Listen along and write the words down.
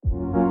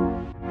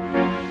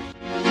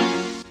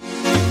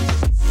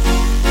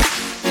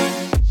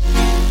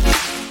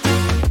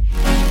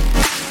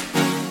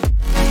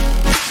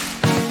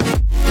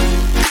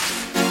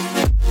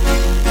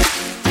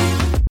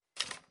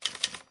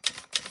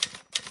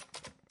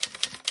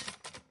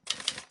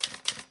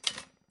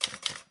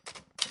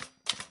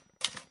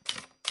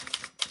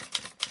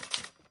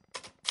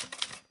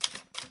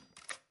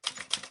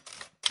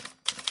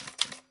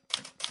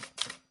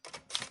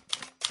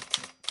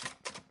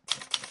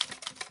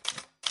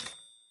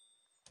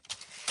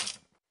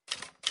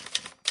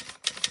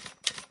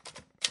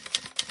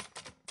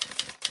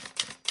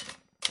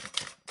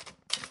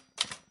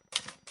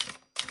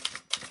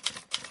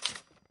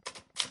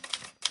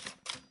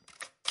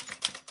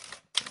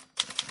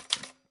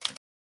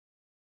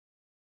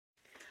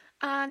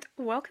And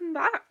welcome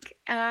back.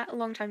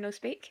 Long time no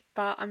speak,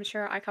 but I'm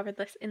sure I covered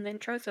this in the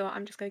intro, so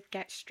I'm just going to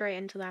get straight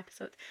into the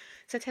episode.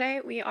 So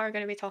today we are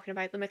going to be talking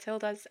about the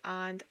Matildas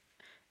and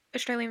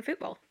Australian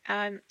football.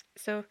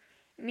 So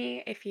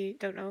me, if you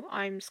don't know,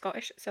 I'm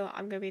Scottish, so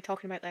I'm going to be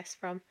talking about this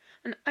from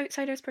an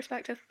outsider's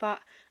perspective. But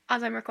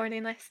as I'm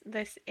recording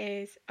this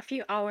is a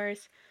few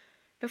hours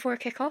before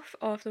kickoff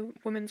of the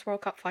Women's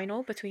World Cup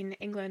final between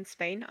England and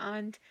Spain,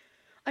 and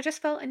I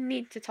just felt a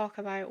need to talk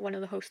about one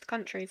of the host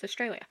countries,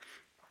 Australia,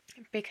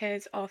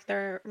 because of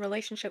their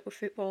relationship with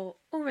football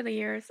over the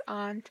years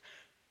and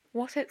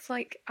what it's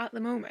like at the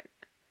moment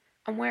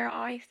and where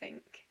I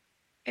think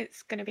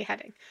it's going to be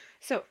heading.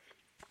 So,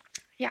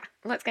 yeah,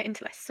 let's get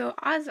into this. So,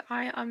 as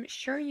I am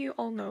sure you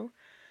all know,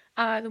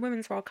 the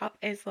Women's World Cup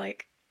is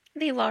like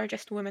the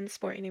largest women's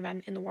sporting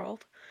event in the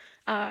world,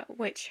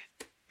 which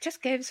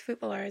just gives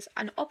footballers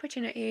an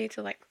opportunity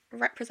to like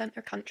represent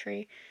their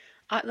country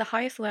at the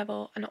highest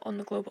level and on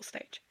the global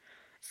stage.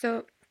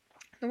 So,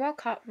 the World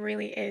Cup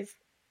really is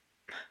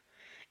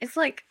it's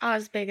like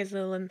as big as the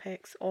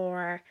Olympics,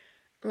 or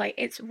like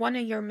it's one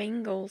of your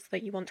main goals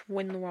that you want to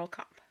win the World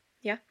Cup.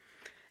 Yeah.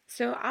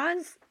 So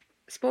as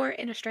sport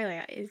in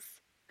Australia is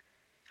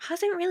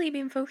hasn't really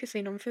been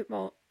focusing on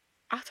football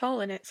at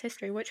all in its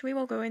history, which we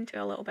will go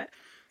into a little bit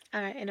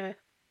in a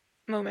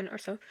moment or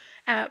so.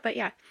 But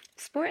yeah,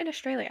 sport in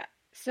Australia.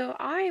 So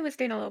I was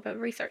doing a little bit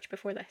of research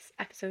before this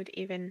episode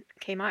even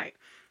came out,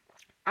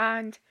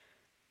 and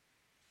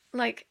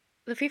like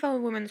the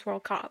FIFA Women's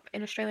World Cup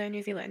in Australia and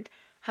New Zealand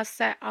has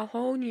set a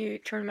whole new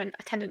tournament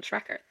attendance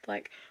record,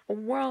 like a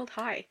world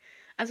high,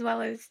 as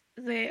well as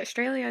the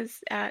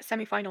Australia's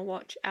semi-final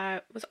watch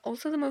was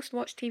also the most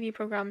watched TV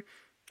program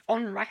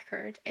on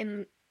record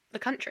in the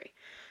country.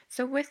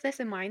 So with this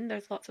in mind,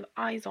 there's lots of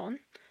eyes on.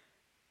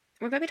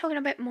 We're going to be talking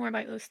a bit more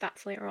about those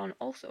stats later on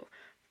also,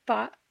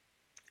 but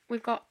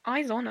we've got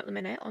eyes on at the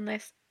minute on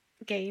this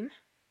game.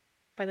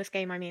 By this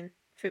game, I mean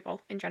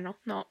football in general,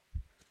 not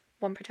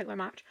one particular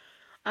match.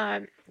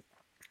 Um,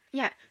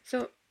 yeah,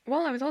 so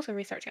while I was also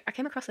researching, I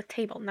came across a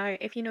table. Now,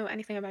 if you know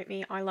anything about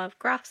me, I love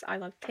graphs, I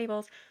love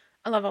tables,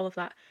 I love all of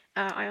that.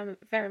 I am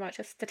very much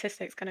a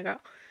statistics kind of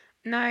girl.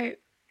 Now,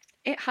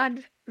 it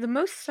had the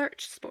most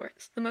searched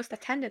sports, the most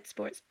attended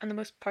sports, and the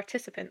most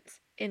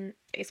participants in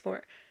a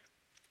sport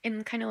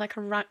in kind of like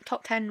a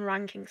top 10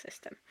 ranking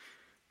system.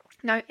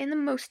 Now, in the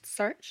most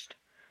searched,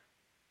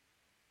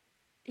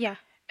 yeah,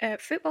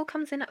 football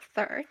comes in at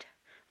third,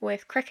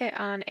 with cricket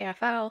and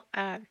AFL,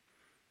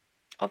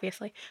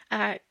 obviously,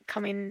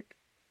 coming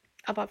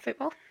above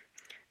football.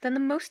 Then the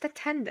most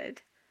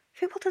attended,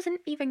 football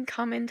doesn't even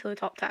come into the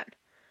top 10.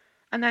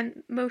 And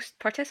then most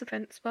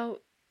participants, well,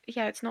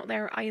 yeah, it's not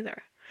there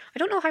either. I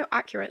don't know how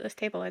accurate this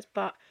table is,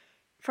 but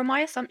from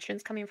my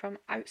assumptions coming from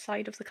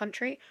outside of the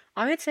country,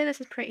 I would say this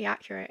is pretty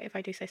accurate if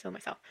I do say so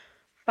myself.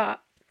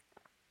 But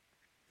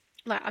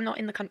like, I'm not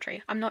in the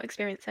country, I'm not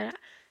experiencing it.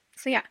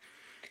 So yeah,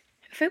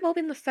 football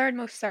being the third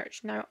most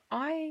searched. Now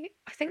I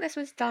think this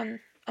was done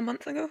a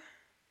month ago,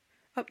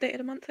 updated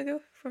a month ago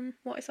from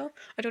what I saw.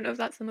 I don't know if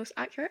that's the most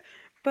accurate,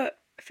 but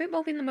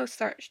football being the most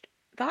searched,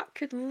 that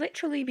could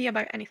literally be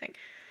about anything.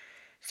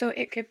 So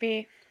it could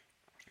be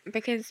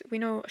because we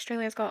know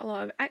Australia's got a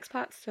lot of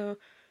expats, so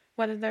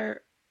whether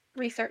they're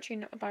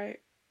researching about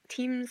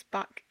teams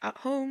back at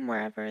home,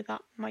 wherever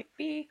that might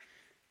be,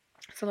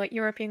 so like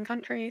European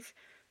countries,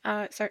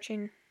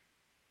 searching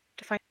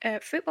to find.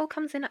 Football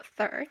comes in at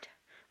third,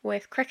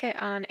 with cricket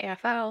and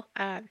AFL,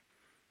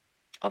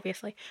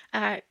 obviously,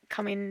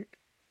 coming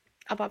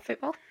above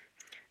football.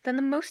 Then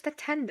the most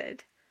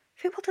attended,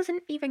 football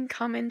doesn't even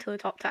come into the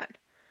top 10.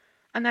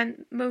 And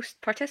then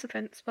most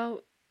participants,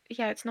 well,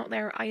 yeah, it's not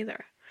there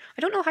either.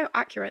 I don't know how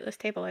accurate this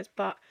table is,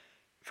 but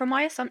from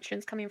my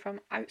assumptions coming from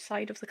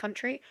outside of the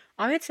country,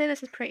 I would say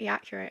this is pretty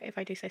accurate if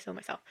I do say so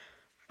myself.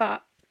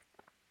 But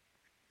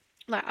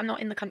like, I'm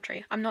not in the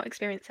country, I'm not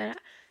experiencing it.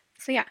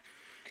 So yeah,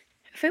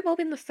 football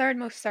being the third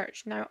most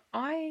searched. Now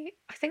I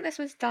think this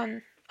was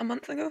done a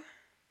month ago,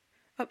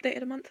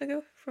 updated a month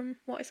ago from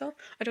what I saw.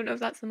 I don't know if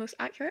that's the most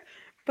accurate,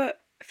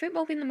 but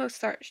football being the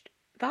most searched,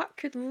 that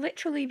could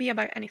literally be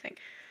about anything.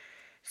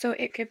 So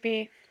it could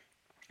be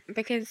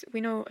because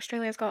we know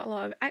Australia's got a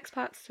lot of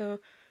expats, so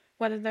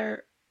whether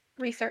they're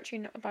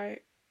researching about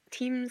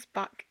teams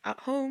back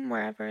at home,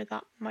 wherever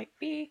that might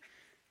be,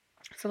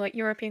 so like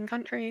European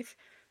countries,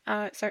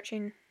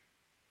 searching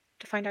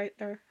to find out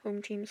their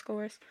home team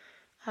scores.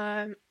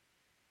 Um,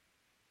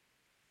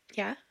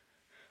 yeah,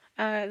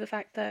 the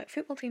fact that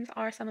football teams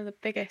are some of the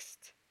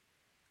biggest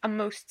and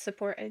most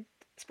supported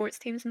sports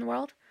teams in the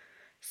world,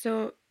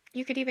 so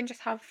you could even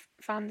just have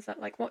fans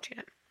that like watching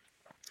it.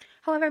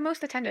 However,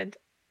 most attended,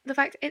 the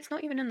fact it's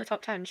not even in the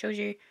top 10 shows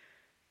you,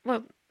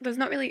 well, there's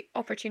not really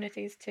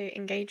opportunities to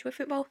engage with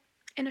football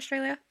in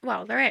Australia.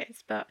 Well, there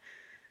is, but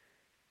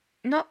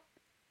not.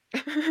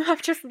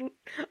 I've just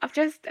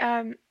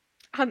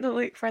had to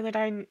look further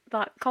down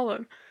that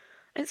column.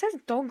 It says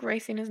dog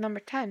racing is number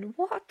 10.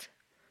 What?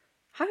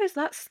 How is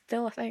that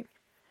still a thing?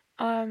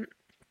 Um,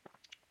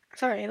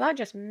 sorry,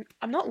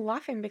 I'm not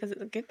laughing because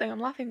it's a good thing. I'm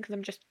laughing because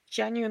I'm just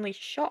genuinely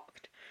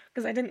shocked.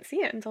 because I didn't see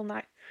it until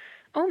now.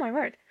 Oh my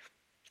word.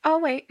 Oh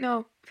wait,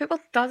 no. Football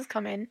does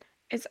come in.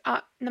 It's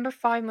at number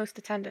 5 most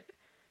attended.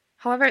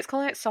 However, it's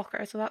calling it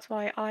soccer, so that's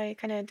why I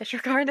kind of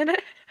disregarded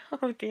it.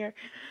 Oh dear.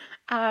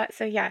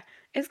 So yeah,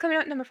 it's coming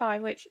out number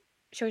 5, which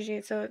shows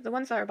you. So the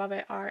ones that are above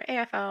it are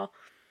AFL,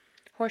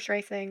 horse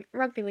racing,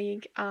 rugby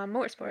league,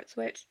 motorsports,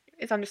 which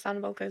is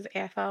understandable because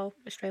AFL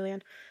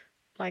Australian,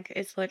 like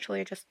it's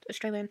literally just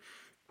Australian.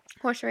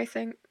 Horse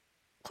racing,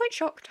 quite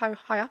shocked how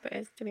high up it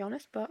is, to be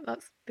honest, but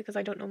that's because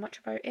I don't know much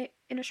about it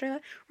in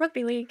Australia.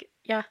 Rugby league,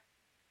 yeah,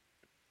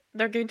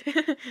 they're good.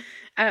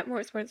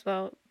 Motorsports,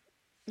 well,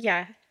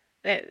 yeah,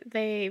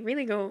 they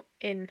really go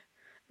in,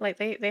 like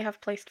they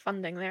have placed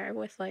funding there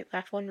with like the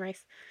F1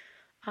 race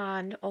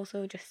and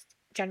also just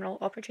general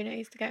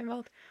opportunities to get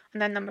involved.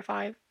 And then number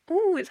 5,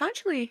 oh, it's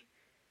actually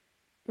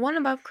one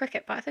above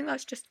cricket, but I think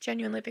that's just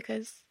genuinely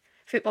because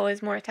football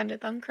is more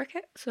attended than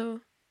cricket. So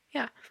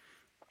yeah,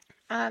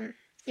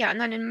 yeah, and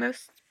then in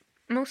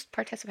most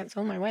participants,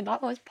 oh my word,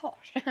 that was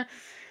posh.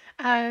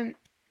 um,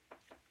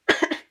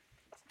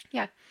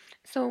 yeah,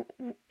 so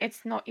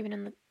it's not even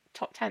in the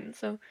top 10.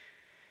 So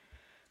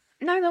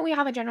now that we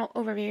have a general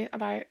overview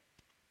about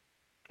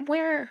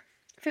where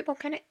football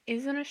kind of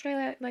is in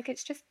Australia, like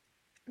it's just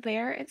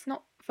there, it's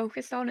not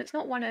focused on, it's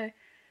not one of,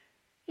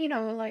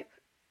 like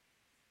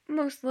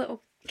most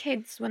little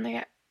kids when they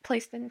get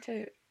placed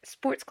into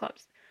sports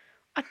clubs.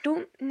 I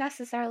don't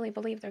necessarily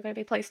believe they're going to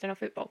be placed in a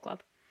football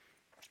club,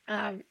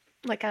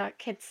 like a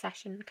kids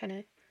session kind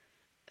of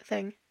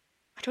thing.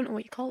 I don't know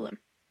what you call them.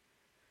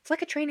 It's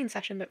like a training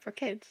session, but for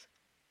kids.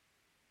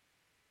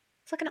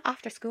 It's like an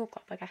after-school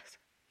club, I guess.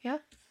 Yeah,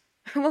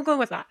 we'll go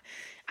with that.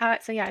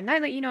 So yeah, now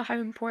that you know how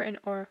important,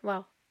 or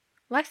well,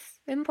 less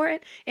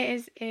important it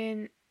is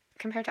in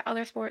compared to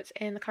other sports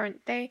in the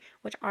current day,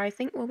 which I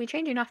think will be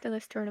changing after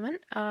this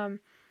tournament.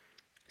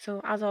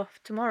 So as of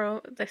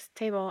tomorrow, this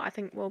table I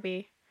think will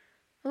be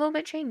a little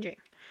bit changing.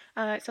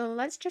 So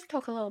let's just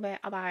talk a little bit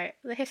about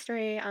the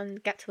history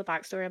and get to the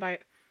backstory about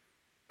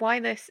why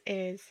this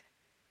is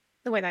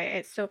the way that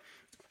it is. So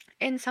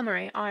in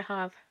summary,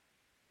 I've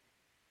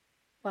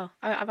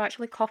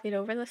actually copied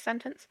over this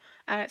sentence.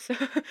 So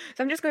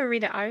I'm just going to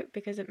read it out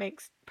because it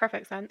makes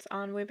perfect sense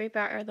and would be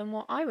better than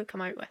what I would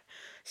come out with.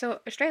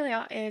 So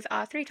Australia is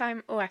a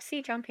 3-time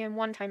OFC champion,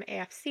 1-time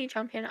AFC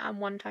champion, and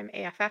 1-time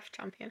AFF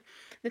champion.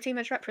 The team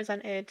has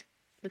represented,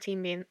 the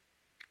team being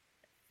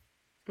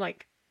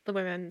like the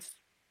women's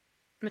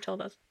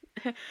Matildas.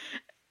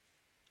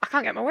 I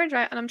can't get my words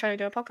right and I'm trying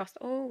to do a podcast.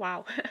 Oh,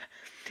 wow.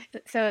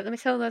 So the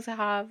Matildas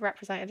have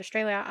represented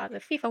Australia at the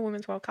FIFA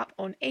Women's World Cup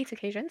on 8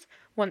 occasions,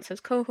 once as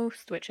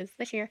co-host, which is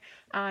this year,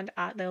 and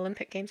at the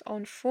Olympic Games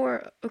on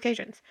 4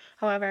 occasions.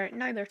 However,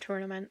 neither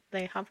tournament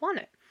they have won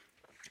it.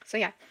 So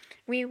yeah,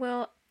 we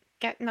will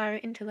get now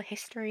into the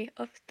history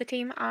of the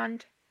team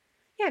and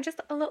yeah,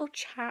 just a little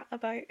chat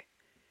about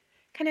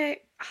kind of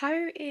how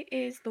it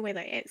is the way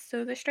that it is.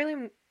 So the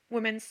Australian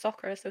Women's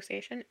Soccer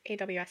Association,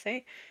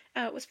 AWSA,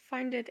 was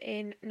founded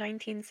in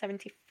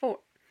 1974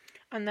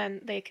 and then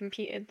they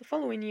competed the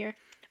following year.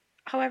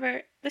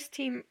 However, this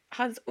team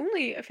has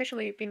only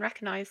officially been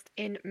recognised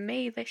in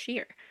May this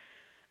year,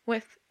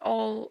 with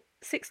all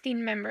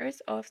 16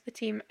 members of the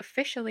team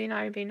officially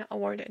now being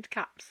awarded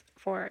caps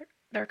for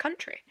their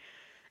country.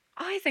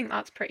 I think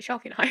that's pretty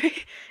shocking how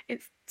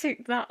it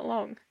took that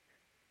long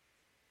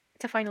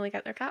to finally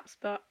get their caps,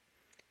 but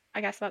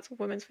I guess that's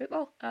women's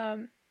football.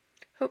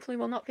 Hopefully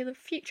will not be the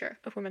future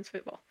of women's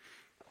football.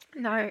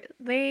 Now,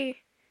 they've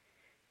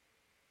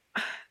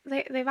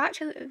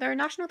actually, their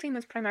national team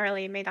is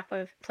primarily made up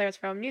of players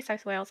from New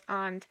South Wales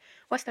and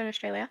Western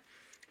Australia,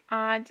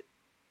 and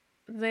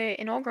the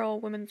inaugural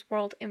Women's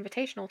World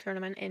Invitational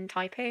Tournament in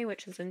Taipei,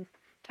 which is in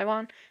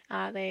Taiwan,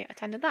 they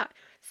attended that.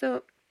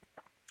 So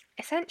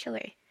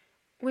essentially,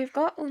 we've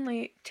got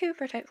only 2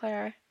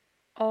 particular.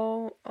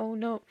 Oh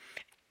no!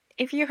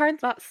 If you heard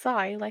that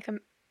sigh like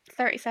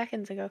 30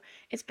 seconds ago,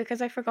 it's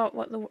because I forgot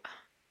what the.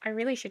 I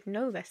really should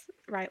know this,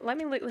 right? Let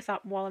me look this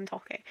up while I'm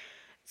talking.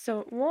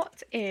 So,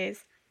 what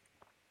is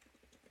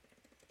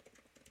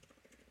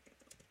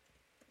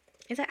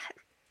it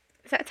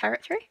a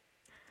territory?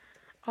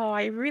 Oh,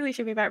 I really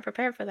should be better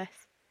prepared for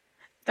this.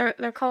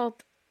 They're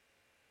called.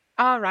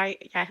 All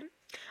right, yeah,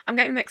 I'm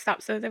getting mixed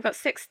up. So they've got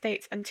 6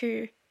 states and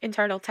 2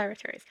 internal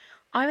territories.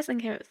 I was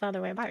thinking it was the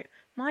other way about.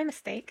 My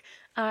mistake.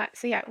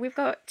 So yeah, we've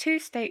got 2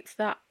 states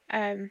that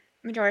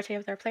majority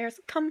of their players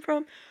come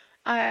from,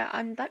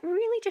 and that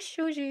really just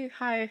shows you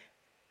how.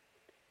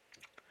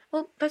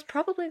 Well, there's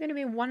probably going to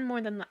be one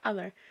more than the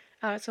other.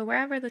 So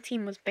wherever the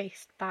team was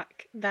based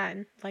back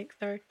then, like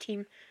their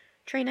team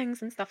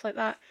trainings and stuff like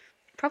that,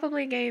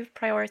 probably gave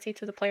priority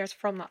to the players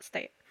from that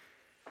state.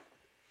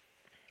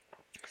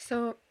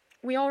 So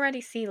we already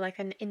see like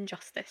an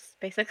injustice,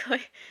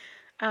 basically.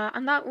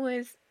 And that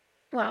was,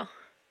 well,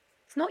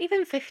 it's not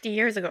even 50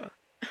 years ago.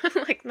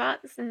 Like,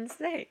 that's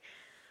insane.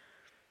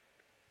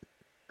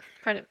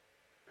 Pardon.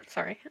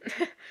 Sorry.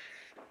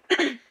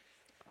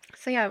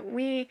 So yeah,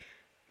 we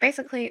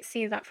basically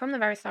see that from the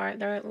very start,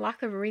 their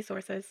lack of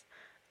resources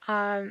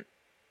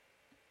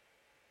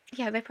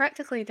yeah, they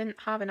practically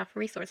didn't have enough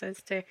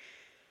resources to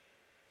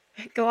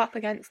go up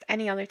against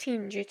any other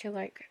team due to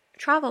like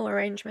travel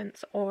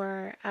arrangements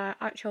or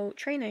actual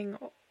training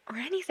or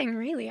anything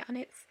really, and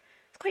it's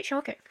quite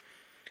shocking.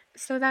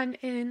 So then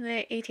in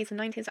the 80s and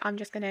 90s, I'm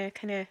just gonna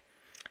kind of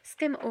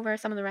skim over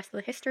some of the rest of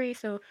the history.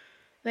 So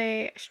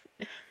the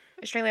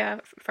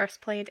Australia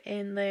first played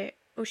in the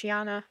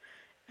Oceania.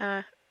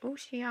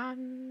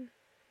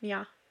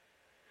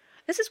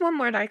 This is one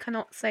word I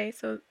cannot say,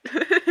 so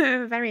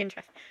very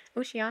interesting.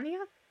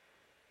 Oceania?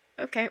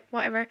 Okay,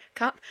 whatever.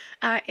 Cup.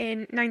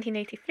 In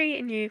 1983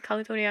 in New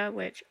Caledonia,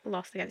 which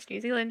lost against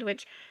New Zealand,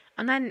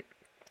 and then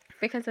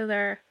because of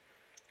their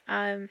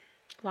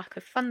lack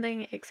of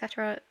funding,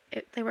 etc.,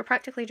 they were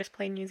practically just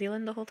playing New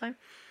Zealand the whole time,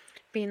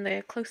 being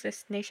the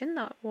closest nation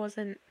that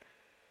wasn't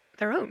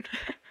their own.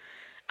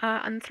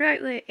 And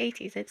throughout the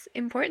 80s, it's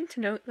important to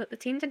note that the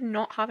team did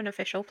not have an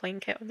official playing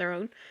kit of their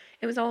own.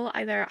 It was all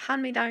either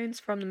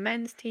hand-me-downs from the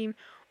men's team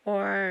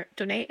or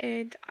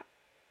donated. I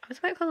was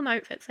about to call them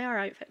outfits. They are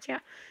outfits, yeah.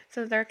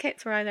 So their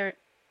kits were either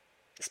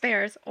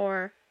spares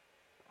or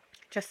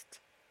just,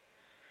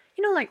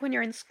 like when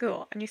you're in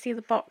school and you see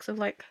the box of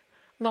like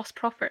lost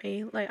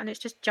property, like, and it's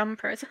just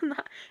jumpers and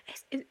that.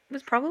 It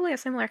was probably a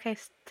similar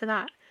case to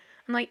that.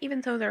 And like, even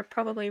though they're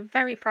probably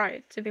very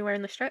proud to be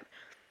wearing the strip,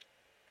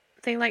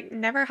 they like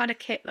never had a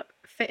kit that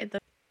fitted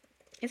them.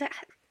 Is it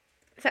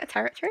a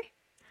territory?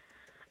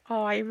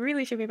 Oh, I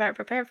really should be better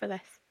prepared for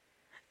this.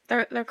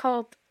 They're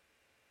called.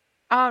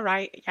 All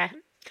right, yeah,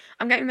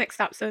 I'm getting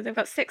mixed up. So they've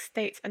got 6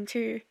 states and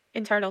 2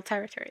 internal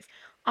territories.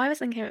 I was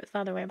thinking it was the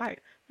other way about.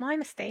 My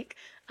mistake.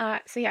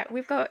 So yeah,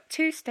 we've got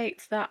 2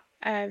 states that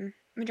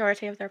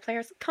majority of their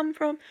players come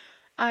from,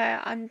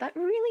 and that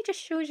really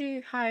just shows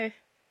you how.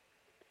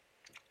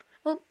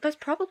 Well, there's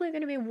probably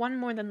going to be one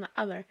more than the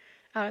other.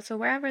 So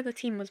wherever the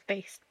team was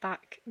based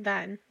back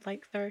then,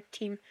 like their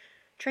team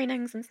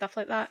trainings and stuff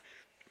like that,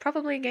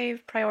 probably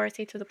gave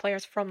priority to the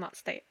players from that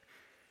state.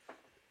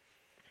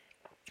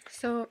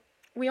 So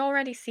we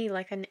already see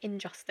like an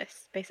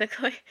injustice,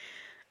 basically.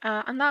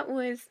 And that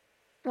was,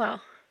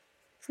 well,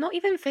 it's not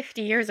even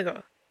 50 years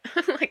ago.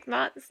 Like,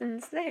 that's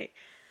insane.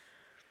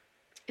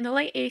 In the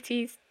late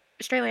 80s,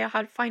 Australia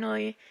had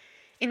finally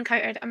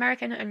encountered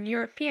American and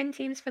European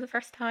teams for the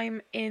first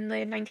time in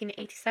the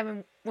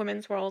 1987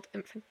 Women's World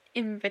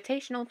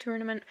Invitational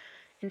Tournament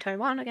in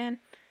Taiwan again,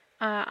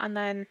 and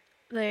then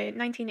the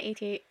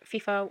 1988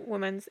 FIFA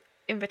Women's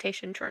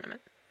Invitation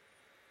Tournament,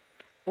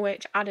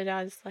 which added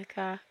as like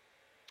the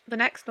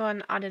next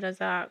one added as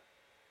a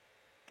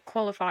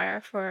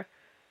qualifier for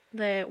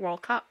the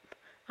World Cup,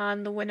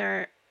 and the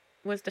winner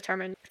was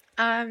determined.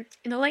 In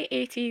the late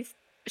 80s,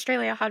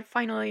 Australia had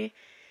finally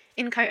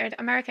encountered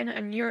American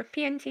and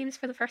European teams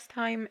for the first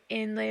time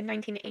in the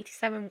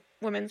 1987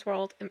 Women's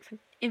World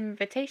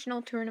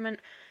Invitational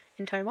Tournament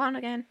in Taiwan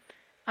again,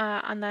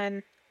 and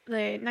then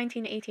the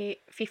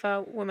 1988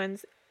 FIFA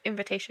Women's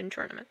Invitation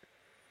Tournament,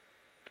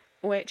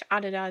 which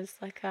added as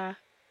like the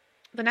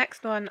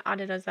next one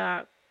added as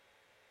a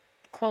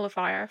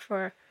qualifier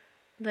for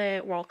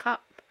the World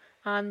Cup,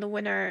 and the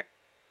winner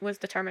was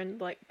determined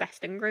like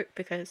best in group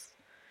because,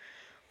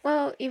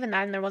 well, even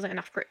then there wasn't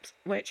enough groups,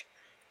 which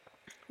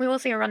we will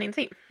see a running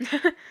theme.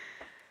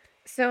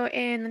 So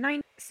in the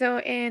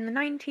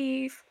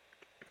 90s,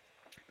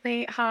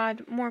 they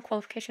had more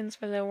qualifications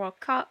for the World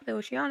Cup, the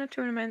Oceania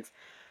tournaments,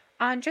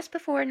 and just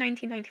before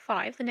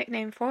 1995, the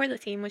nickname for the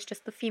team was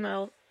just the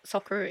female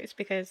Socceroos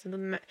because of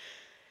the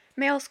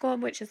male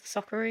squad, which is the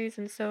Socceroos.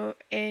 And so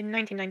in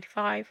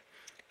 1995,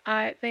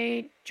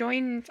 they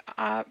joined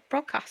a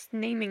broadcast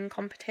naming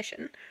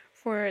competition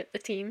for the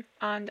team,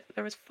 and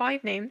there was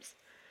 5 names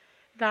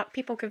that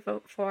people could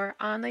vote for,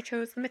 and they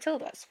chose the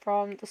Matildas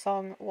from the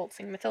song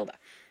Waltzing Matilda.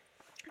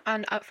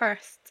 And at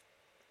first,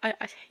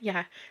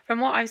 from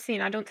what I've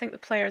seen, I don't think the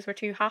players were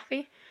too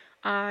happy,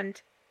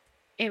 and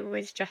it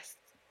was just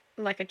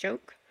like a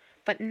joke.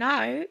 But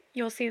now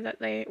you'll see that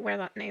they wear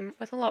that name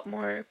with a lot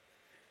more,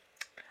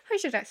 how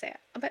should I say it,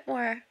 a bit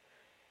more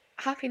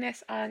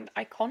happiness and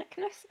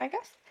iconicness, I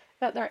guess,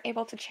 that they're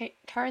able to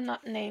turn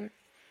that name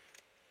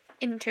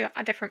into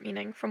a different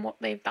meaning from what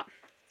they've done.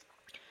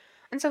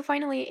 And so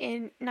finally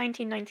in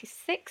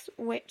 1996,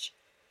 which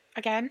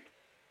again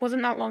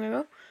wasn't that long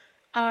ago,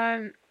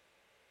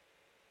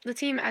 the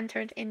team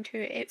entered into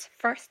its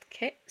first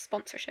kit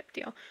sponsorship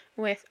deal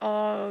with,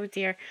 oh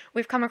dear,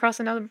 we've come across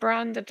another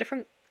brand, a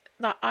different,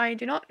 that I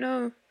do not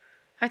know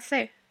how to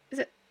say. Is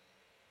it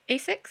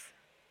Asics?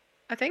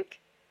 I think?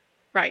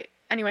 Right,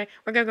 anyway,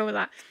 we're going to go with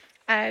that.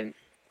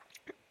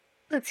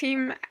 The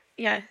team,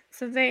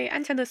 so they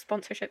entered the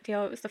sponsorship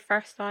deal. It was the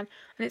first one,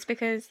 and it's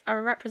because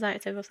a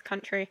representative of the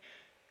company,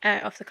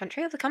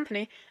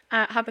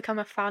 had become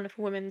a fan of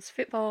women's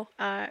football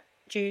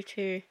due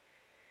to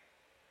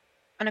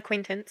an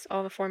acquaintance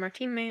of a former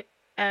team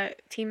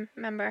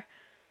member,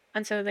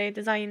 and so they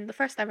designed the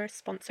first ever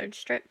sponsored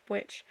strip,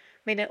 which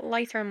made it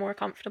lighter and more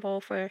comfortable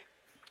for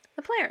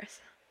the players.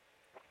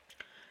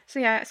 So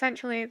yeah,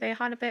 essentially they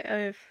had a bit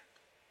of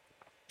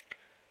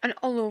an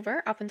all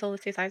over up until the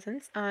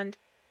 2000s, and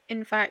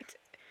in fact,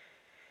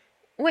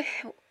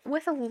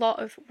 with a lot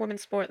of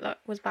women's sport that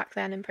was back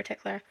then in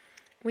particular,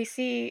 we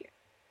see,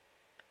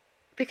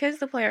 because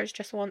the players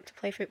just want to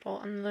play football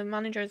and the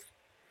managers,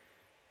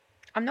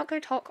 I'm not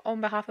going to talk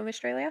on behalf of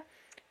Australia,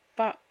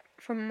 but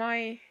from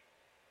my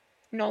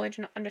knowledge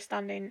and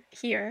understanding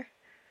here,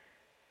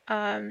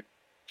 a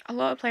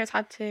lot of players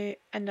had to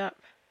end up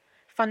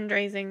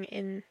fundraising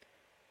in,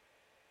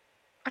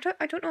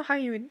 I don't know how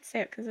you would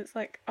say it, because it's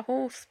like a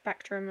whole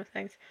spectrum of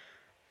things,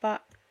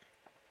 but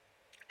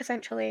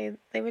essentially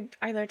they would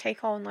either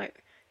take on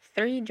like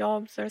 3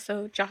 jobs or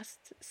so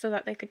just so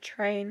that they could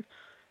train,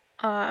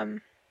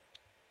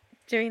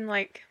 doing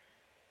like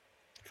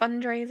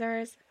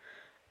fundraisers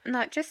and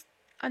that just,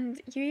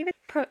 and you even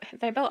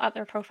they built up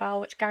their profile,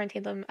 which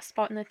guaranteed them a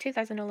spot in the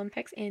 2000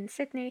 Olympics in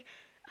Sydney,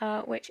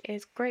 which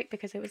is great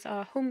because it was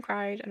a home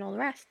crowd and all the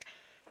rest.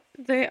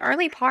 The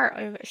early part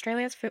of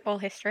Australia's football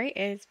history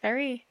is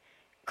very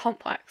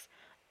complex,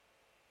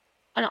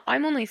 and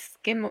I'm only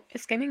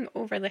skimming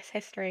over this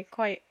history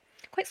quite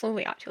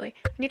slowly. Actually,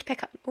 I need to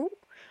pick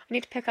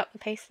up the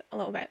pace a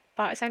little bit.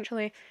 But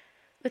essentially,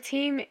 the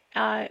team,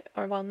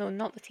 or well, no,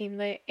 not the team,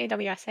 the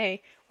AWSA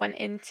went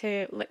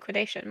into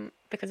liquidation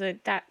because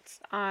of debts,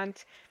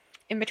 and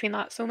in between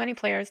that, so many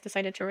players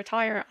decided to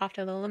retire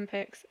after the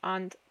Olympics,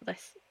 and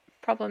this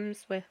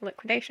problems with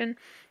liquidation,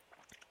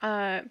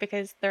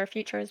 because their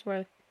futures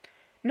were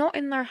not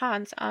in their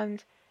hands,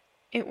 and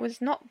it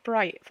was not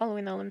bright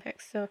following the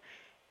Olympics. So,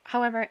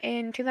 however,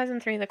 in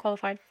 2003 they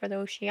qualified for the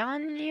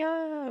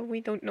Oceania,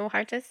 we don't know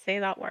how to say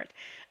that word,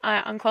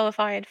 and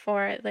qualified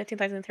for the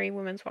 2003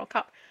 Women's World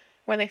Cup,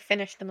 where they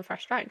finished in the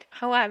first round.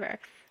 However,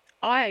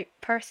 I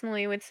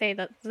personally would say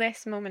that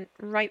this moment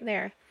right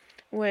there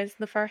was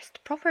the first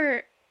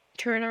proper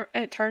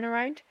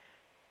turnaround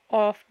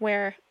of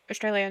where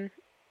Australian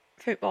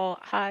football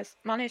has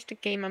managed to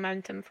gain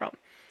momentum from.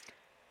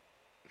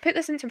 Put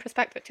this into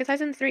perspective,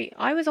 2003,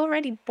 I was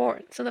already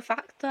born, so the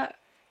fact that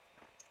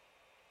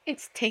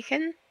it's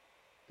taken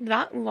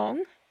that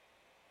long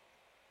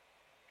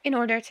in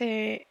order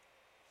to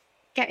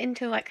get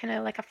into like kind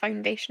of like a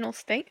foundational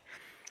state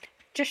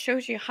just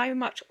shows you how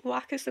much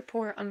lack of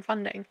support and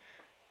funding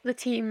the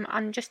team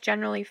and just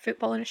generally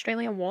football in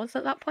Australia was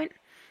at that point,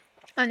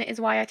 and it is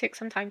why I took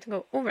some time to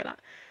go over that.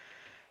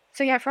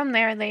 So yeah, from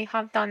there they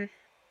have done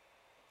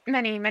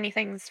many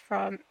things,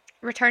 from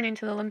returning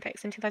to the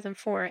Olympics in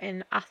 2004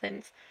 in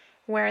Athens,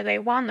 where they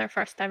won their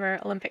first ever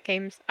Olympic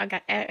game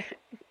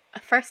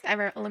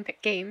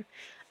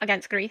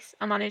against Greece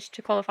and managed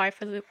to qualify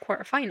for the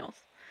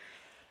quarterfinals.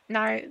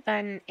 Now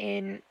then,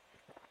 in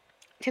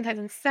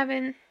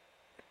 2007,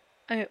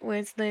 it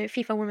was the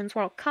FIFA Women's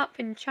World Cup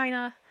in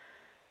China,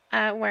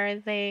 where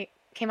they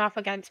came up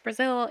against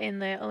Brazil in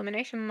the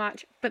elimination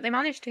match, but they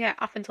managed to get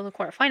up until the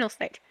quarterfinal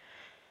stage.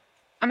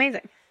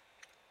 Amazing.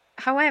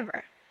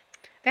 However,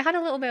 they had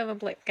a little bit of a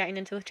blip getting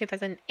into the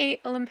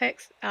 2008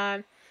 Olympics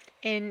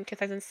in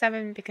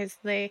 2007 because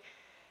they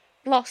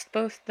lost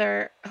both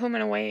their home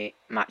and away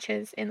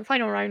matches in the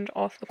final round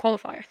of the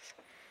qualifiers.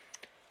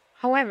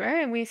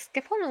 However, we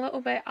skip on a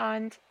little bit,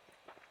 and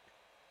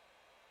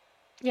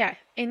yeah,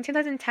 in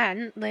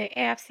 2010, the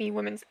AFC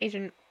Women's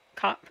Asian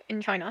Cup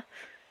in China,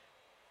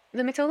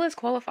 the Matildas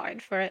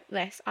qualified for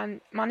this and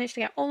managed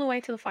to get all the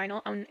way to the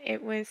final, and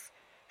it was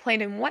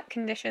played in wet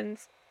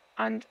conditions,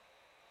 and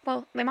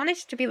well, they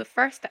managed to be the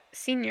first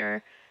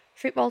senior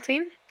football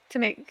team to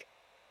make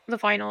the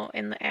final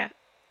in the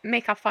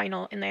make a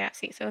final in the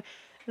AFC. So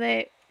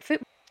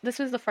this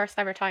was the first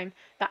ever time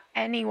that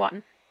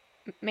anyone,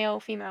 male,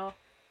 female,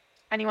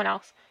 anyone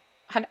else,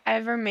 had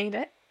ever made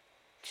it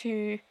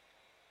to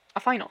a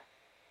final,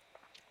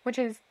 which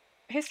is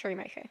history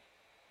making.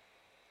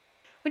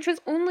 Which was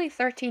only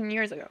 13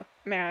 years ago,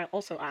 may I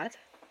also add.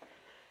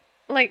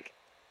 Like,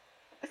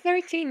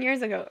 13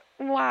 years ago.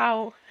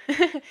 Wow.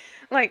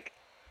 Like,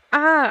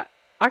 I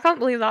can't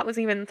believe that was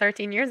even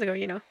 13 years ago,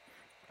 you know.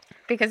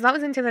 Because that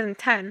was in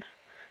 2010.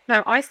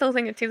 Now, I still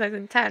think of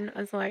 2010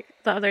 as like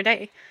the other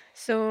day.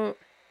 So,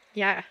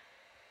 yeah.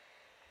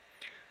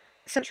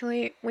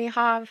 Essentially, we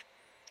have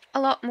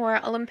a lot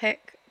more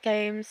Olympic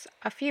Games,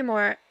 a few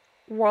more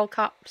World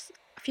Cups,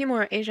 a few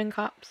more Asian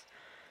Cups.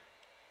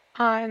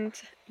 And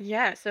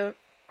yeah, so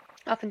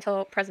up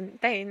until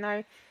present day.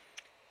 Now,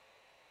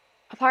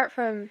 apart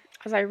from,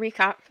 as I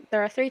recap,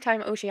 there are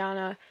 3-time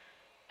Oceania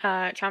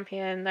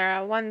champion, there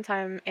are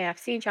 1-time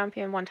AFC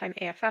champion, 1-time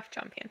AFF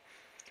champion.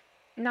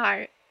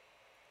 Now,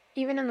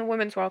 even in the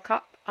Women's World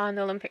Cup and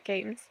the Olympic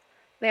Games,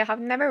 they have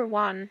never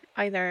won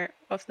either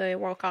of the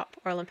World Cup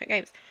or Olympic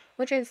Games,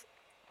 which is,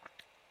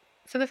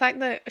 so the fact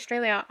that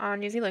Australia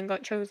and New Zealand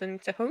got chosen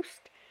to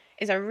host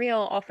is a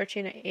real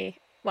opportunity,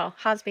 well,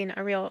 has been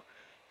a real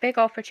big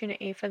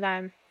opportunity for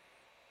them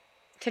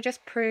to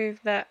just prove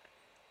that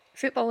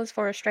football is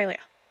for Australia,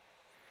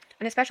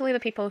 and especially the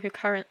people who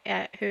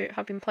who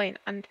have been playing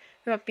and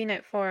who have been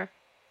it for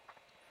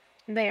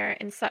there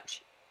in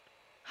such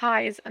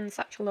highs and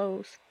such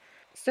lows.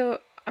 So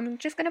I'm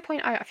just going to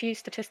point out a few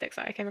statistics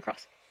that I came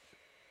across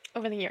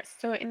over the years.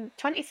 So in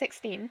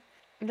 2016,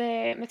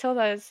 the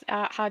Matildas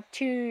had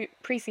 2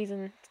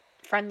 pre-season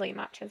friendly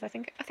matches. I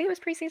think it was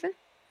pre-season.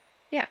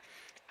 Yeah.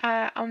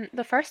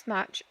 The first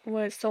match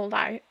was sold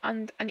out,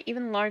 and an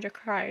even larger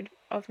crowd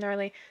of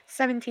nearly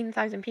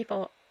 17,000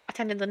 people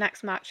attended the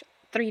next match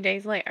 3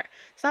 days later.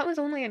 So that was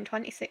only in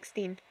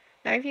 2016.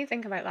 Now, if you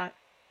think about that,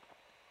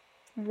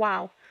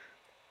 wow,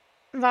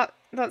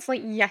 that's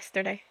like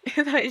yesterday.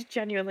 That is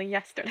genuinely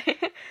yesterday.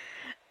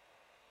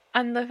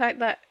 And the fact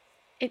that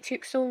it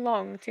took so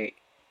long to,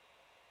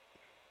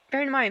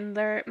 bear in mind,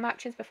 their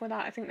matches before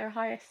that, I think their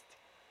highest,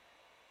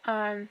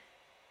 I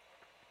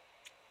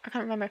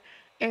can't remember,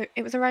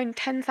 it was around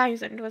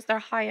 10,000 was their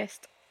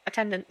highest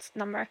attendance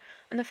number,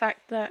 and the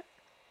fact that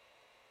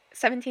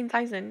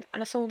 17,000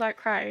 and a sold out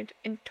crowd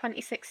in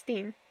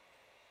 2016,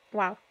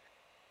 wow.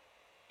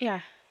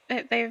 Yeah,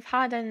 they've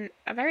had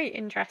a very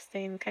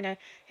interesting kind of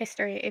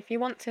history. If you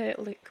want to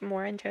look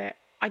more into it,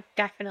 I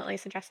definitely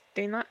suggest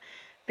doing that,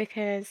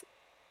 because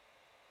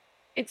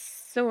it's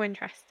so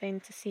interesting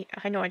to see.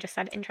 I know I just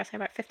said interesting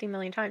about 50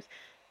 million times,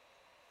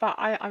 but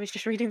I was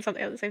just reading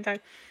something at the same time.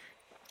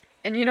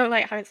 And you know,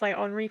 like how it's like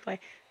on replay.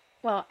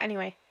 Well,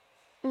 anyway,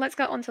 let's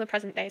get on to the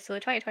present day. So the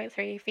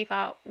 2023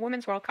 FIFA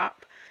Women's World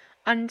Cup,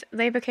 and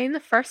they became the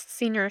first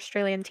senior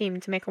Australian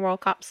team to make a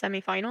World Cup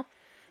semi-final.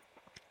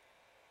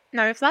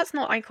 Now, if that's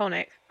not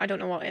iconic, I don't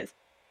know what is.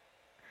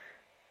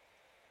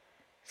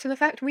 So the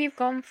fact we've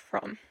gone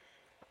from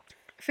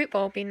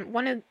football being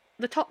one of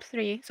the top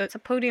three, so it's a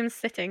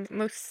podium-sitting,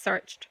 most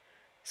searched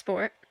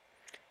sport,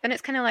 then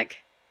it's kind of like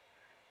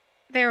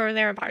there or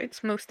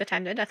thereabouts, most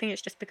attended. I think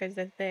it's just because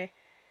of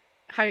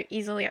how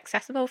easily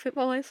accessible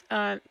football is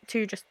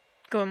to just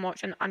go and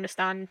watch and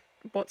understand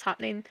what's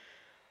happening.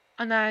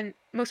 And then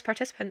most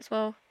participants,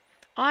 well,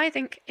 I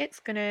think it's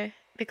going to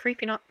be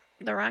creeping up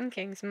the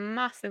rankings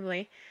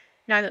massively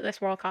now that this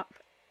World Cup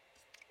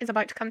is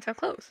about to come to a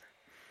close.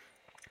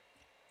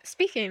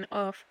 Speaking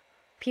of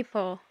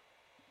people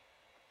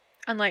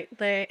and like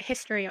the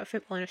history of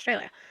football in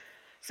Australia,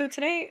 so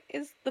today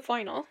is the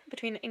final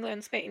between England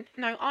and Spain.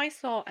 Now, I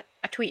saw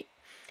a tweet.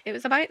 It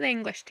was about the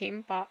English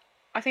team, but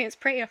I think it's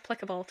pretty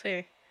applicable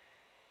to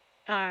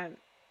the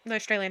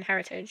Australian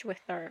heritage with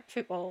their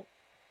football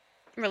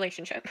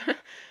relationship.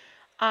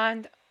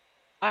 And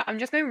I'm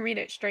just going to read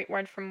it straight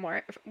word for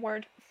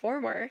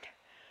word,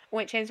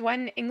 which is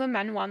when England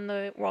men won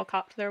the World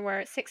Cup, there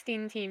were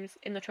 16 teams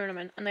in the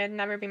tournament, and they had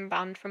never been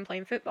banned from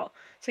playing football.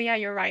 So yeah,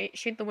 you're right.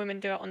 Should the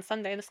women do it on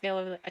Sunday, the scale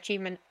of the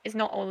achievement is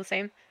not all the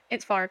same.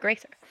 It's far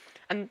greater.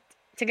 And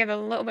to give a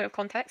little bit of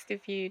context,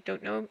 if you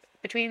don't know,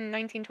 between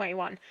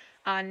 1921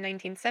 and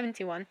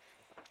 1971,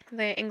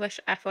 the English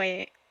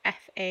FA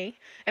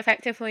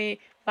effectively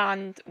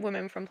banned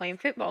women from playing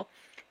football,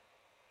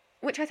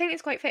 which I think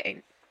is quite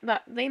fitting,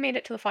 that they made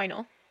it to the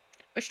final.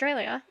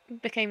 Australia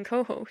became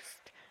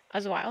co-host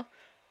as well,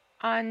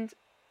 and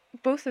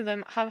both of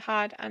them have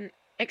had an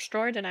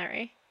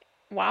extraordinary,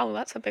 wow,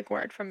 that's a big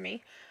word from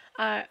me,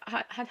 had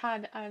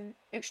an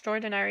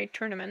extraordinary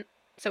tournament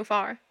so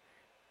far,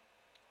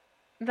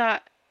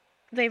 that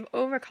they've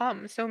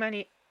overcome so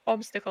many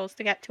obstacles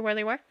to get to where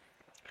they were.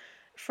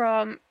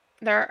 From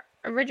their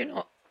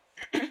original,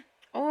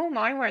 oh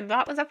my word,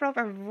 that was a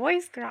proper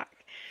voice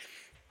crack.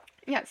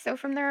 Yeah, so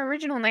from their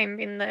original name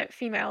being the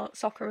female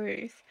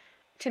Socceroos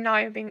to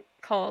now being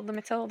called the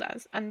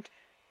Matildas, and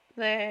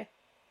the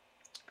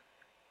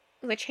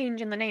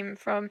change in the name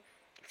from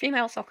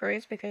female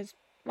Socceroos because,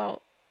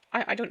 well,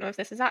 I don't know if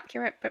this is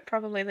accurate, but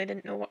probably they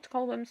didn't know what to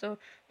call them, so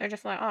they're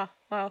just like,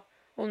 well,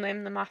 we'll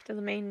name them after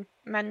the main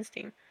men's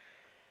team.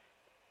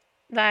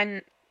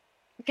 Then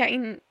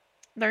getting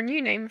their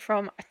new name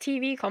from a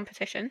TV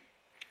competition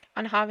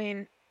and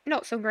having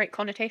not so great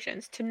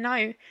connotations to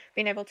now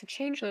being able to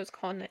change those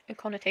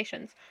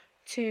connotations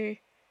to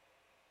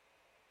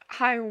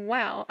how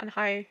well and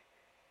how, I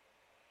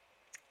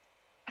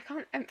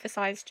can't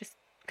emphasize just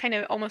kind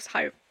of almost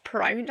how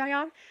proud I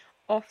am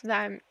of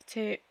them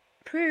to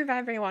prove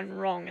everyone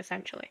wrong,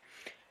 essentially.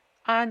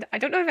 And I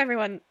don't know if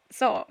everyone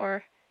saw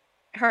or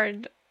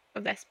heard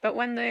of this, but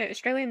when the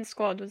Australian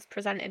squad was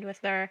presented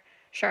with their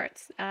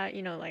shirts,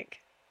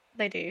 like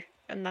they do,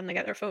 and then they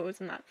get their photos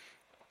and that,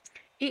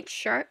 each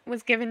shirt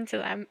was given to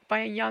them by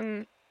a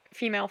young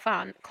female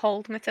fan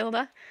called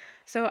Matilda.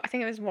 So I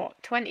think it was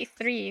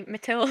 23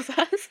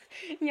 Matildas,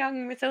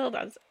 young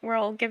Matildas, were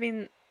all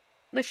giving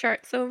the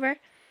shirts over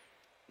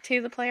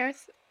to the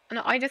players. And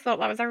I just thought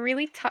that was a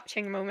really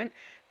touching moment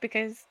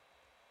because,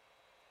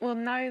 well,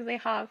 now they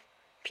have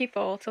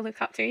people to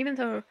look up to, even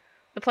though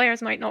the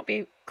players might not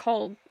be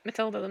called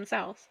Matilda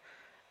themselves,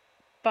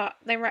 but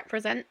they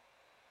represent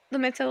the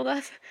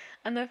Matildas.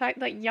 And the fact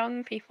that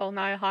young people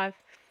now have,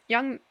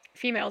 young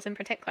females in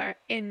particular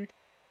in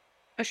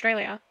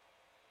Australia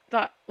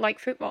that like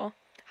football,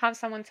 have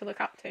someone to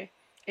look up to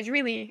is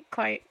really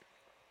quite,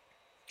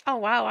 oh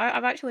wow,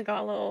 I've actually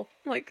got a little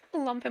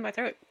lump in my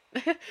throat.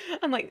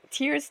 I'm like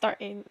tears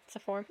starting to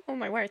form. Oh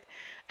my word.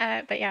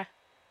 But yeah.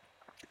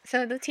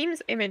 So the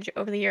team's image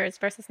over the years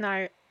versus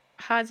now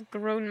has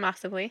grown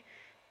massively,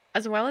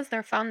 as well as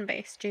their fan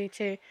base due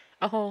to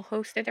a whole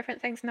host of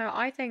different things. Now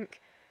I think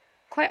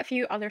quite a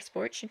few other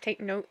sports should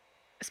take note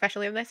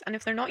especially of this, and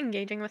if they're not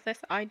engaging with this,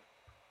 I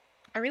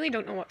really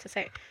don't know what to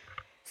say.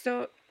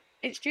 So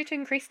it's due to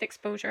increased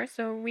exposure.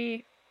 So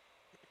we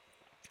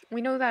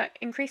know that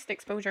increased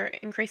exposure,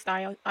 increased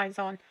eyes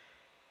on,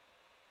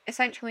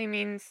 essentially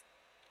means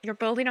you're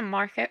building a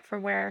market for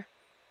where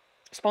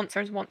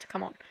sponsors want to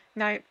come on.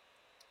 Now,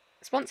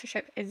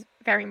 sponsorship is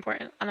very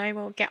important, and I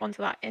will get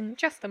onto that in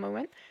just a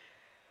moment.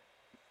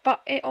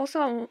 But it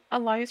also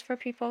allows for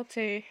people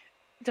to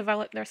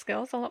develop their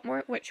skills a lot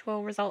more, which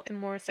will result in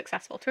more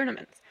successful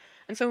tournaments.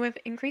 And so, with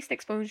increased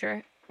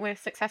exposure with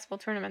successful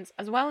tournaments,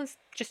 as well as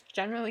just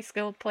generally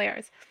skilled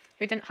players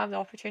who didn't have the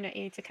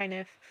opportunity to kind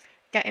of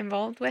get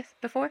involved with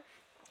before,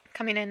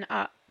 coming in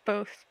at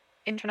both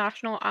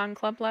international and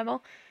club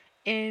level,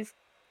 is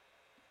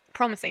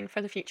promising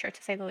for the future,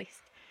 to say the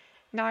least.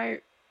 Now,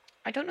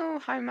 I don't know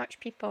how much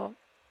people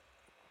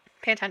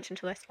pay attention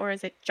to this, or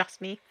is it just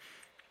me?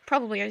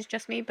 Probably is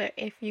just me, but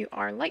if you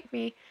are like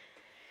me,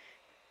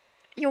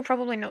 you'll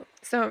probably know.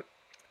 So,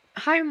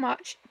 how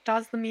much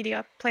does the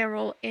media play a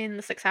role in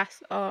the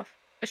success of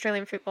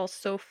Australian football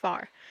so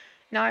far?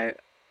 Now,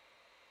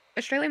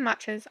 Australian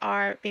matches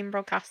are being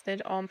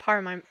broadcasted on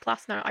Paramount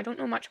Plus. Now, I don't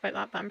know much about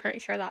that, but I'm pretty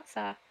sure that's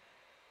a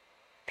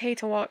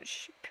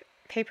pay-to-watch,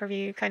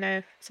 pay-per-view kind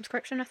of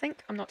subscription, I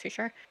think. I'm not too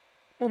sure.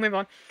 We'll move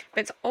on.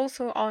 But it's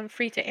also on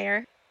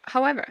free-to-air.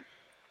 However,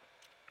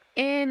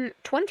 in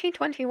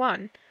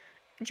 2021,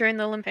 during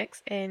the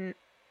Olympics in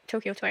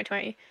Tokyo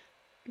 2020,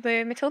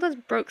 the Matildas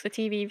broke the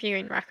TV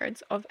viewing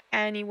records of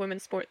any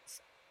women's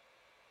sports,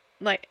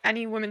 like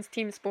any women's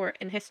team sport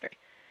in history.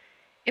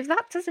 If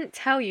that doesn't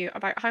tell you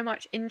about how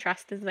much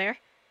interest is there,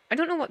 I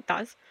don't know what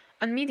does.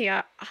 And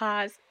media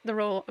has the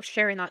role of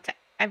sharing that to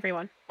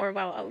everyone, or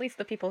well, at least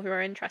the people who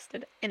are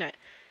interested in it.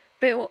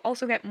 But it will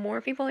also get more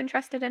people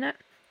interested in it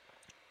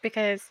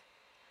because,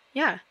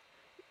 yeah,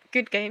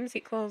 good games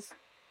equals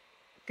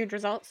good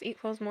results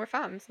equals more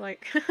fans.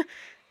 Like,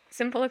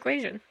 simple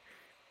equation.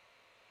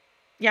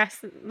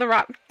 Yes, the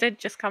rap did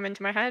just come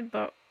into my head,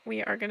 but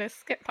we are going to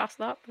skip past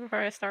that before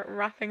I start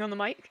rapping on the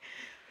mic.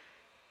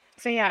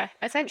 So yeah,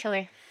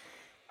 essentially,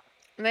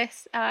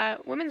 this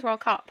Women's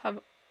World Cup have,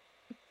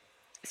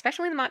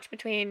 especially the match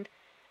between,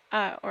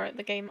 or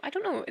the game, I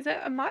don't know, is it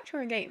a match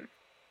or a game?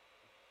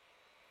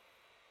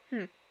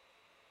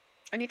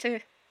 I need to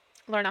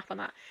learn up on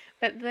that.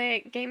 But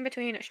the game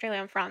between Australia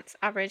and France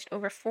averaged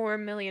over 4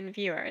 million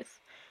viewers.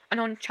 And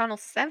on Channel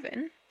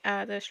 7,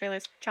 the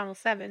Australia's Channel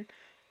 7,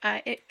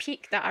 it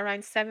peaked at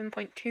around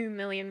 7.2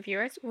 million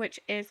viewers, which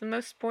is the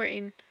most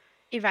sporting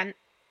event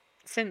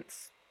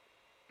since,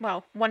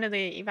 well, one of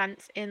the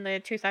events in the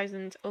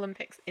 2000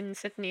 Olympics in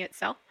Sydney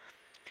itself.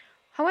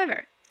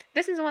 However,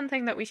 this is one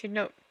thing that we should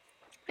note,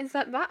 is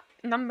that that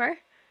number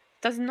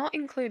does not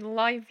include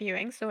live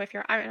viewing, so if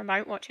you're out and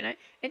about watching it,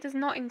 it does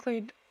not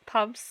include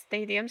pubs,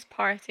 stadiums,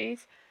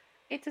 parties,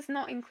 it does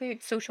not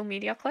include social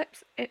media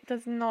clips, it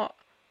does not,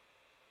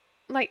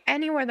 like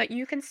anywhere that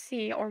you can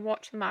see or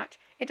watch the match,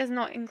 it does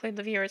not include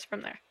the viewers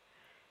from there.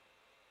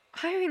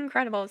 How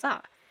incredible is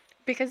that?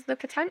 Because the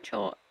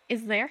potential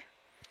is there,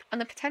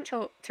 and the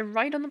potential to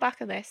ride on the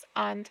back of this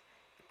and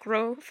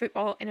grow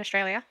football in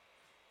Australia,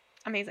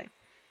 amazing.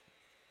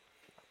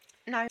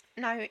 Now,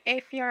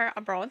 if you're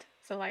abroad,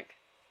 so like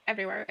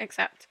everywhere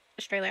except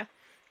Australia,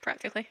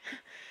 practically,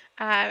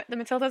 the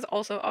Matildas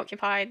also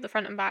occupied the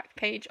front and back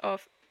page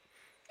of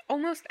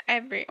almost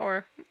every,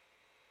 or,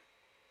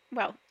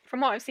 well, from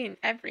what I've seen,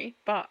 every,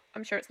 but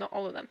I'm sure it's not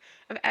all of them,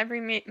 of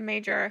every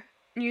major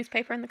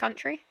newspaper in the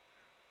country.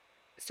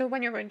 So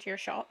when you're going to your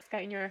shops,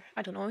 getting your,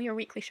 I don't know, your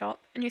weekly shop,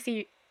 and you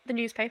see the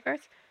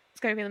newspapers,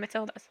 it's going to be the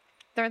Matildas.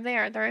 They're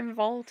there, they're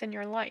involved in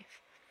your life.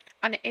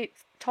 And it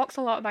talks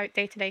a lot about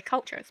day-to-day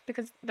cultures,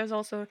 because there's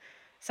also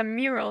some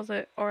murals,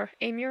 or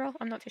a mural,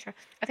 I'm not too sure,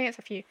 I think it's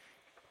a few,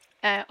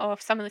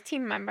 of some of the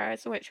team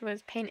members, which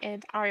was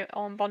painted out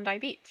on Bondi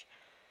Beach.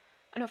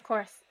 And of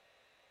course,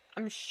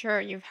 I'm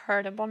sure you've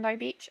heard of Bondi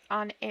Beach,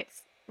 and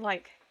it's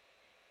like,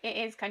 it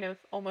is kind of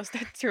almost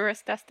a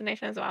tourist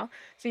destination as well.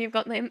 So you've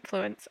got the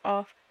influence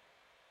of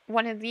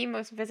one of the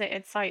most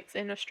visited sites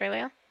in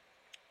Australia,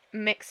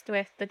 mixed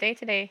with the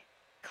day-to-day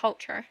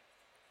culture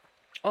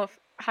of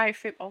how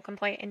football can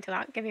play into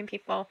that, giving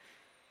people...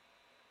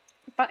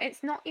 But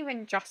it's not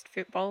even just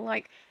football.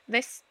 Like,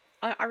 this,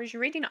 I was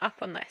reading up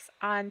on this,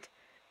 and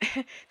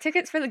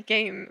tickets for the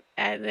game,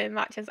 the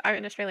matches out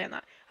in Australia and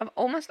that, have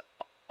almost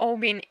all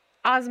been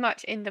as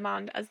much in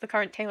demand as the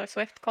current Taylor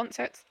Swift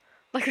concerts.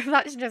 Like,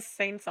 that's just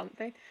saying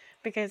something,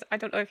 because I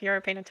don't know if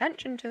you're paying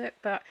attention to it,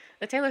 but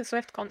the Taylor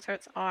Swift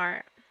concerts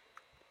are...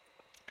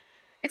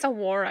 It's a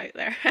war out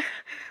there.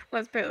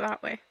 Let's put it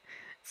that way.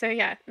 So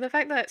yeah, the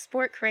fact that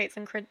sport creates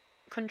and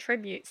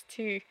contributes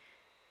to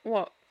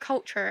what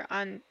culture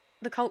and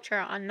the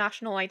culture and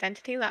national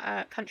identity that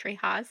a country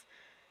has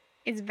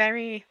is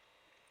very...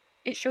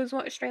 It shows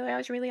what Australia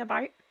is really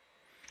about.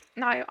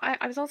 Now,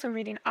 I was also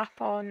reading up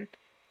on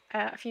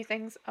a few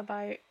things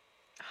about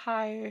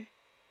how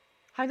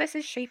this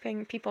is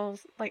shaping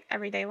people's like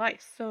everyday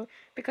life. So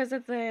because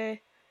of the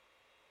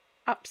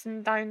ups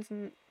and downs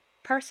and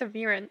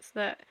perseverance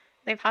that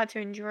they've had to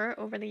endure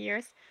over the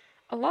years.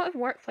 A lot of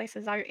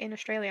workplaces out in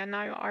Australia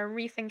now are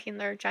rethinking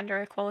their gender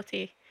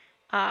equality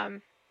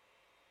um,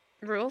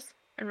 rules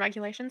and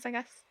regulations, I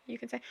guess you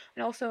could say,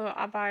 and also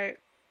about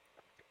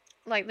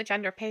like the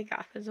gender pay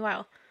gap as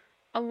well.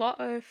 A lot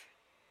of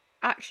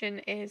action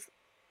is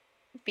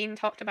being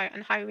talked about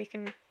and how we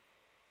can,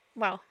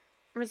 well,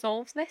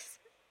 resolve this,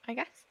 I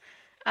guess.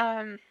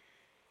 I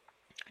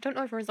don't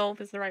know if resolve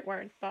is the right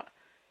word, but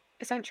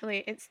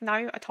essentially it's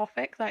now a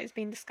topic that is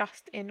being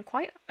discussed in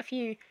quite a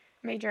few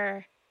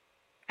major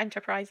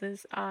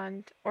enterprises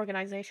and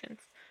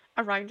organisations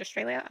around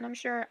Australia, and I'm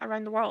sure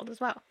around the world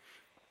as well.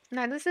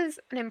 Now, this is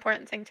an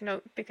important thing to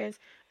note because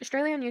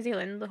Australia and New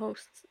Zealand, the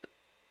hosts,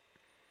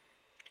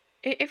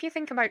 if you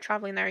think about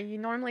travelling there, you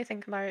normally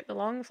think about the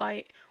long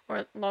flight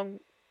or long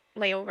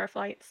layover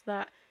flights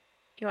that,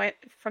 you know,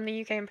 from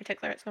the UK in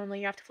particular, it's normally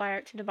you have to fly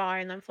out to Dubai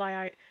and then fly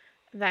out,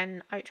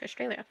 then out to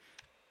Australia.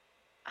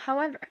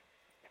 However,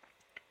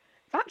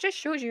 that just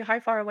shows you how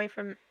far away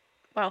from,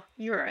 well,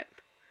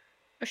 Europe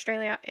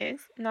Australia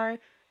is. Now,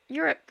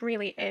 Europe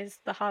really is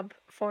the hub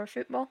for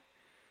football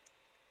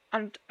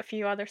and a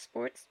few other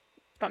sports,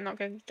 but I'm not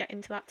going to get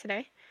into that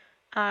today.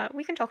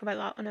 We can talk about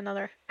that on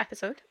another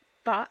episode,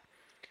 but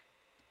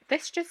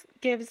this just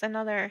gives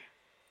another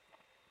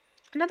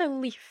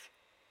leaf.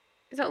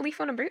 Is that a leaf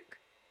on a book?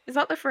 Is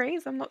that the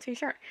phrase? I'm not too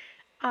sure.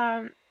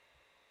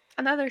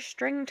 Another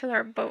string to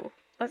their bow.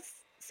 Let's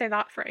say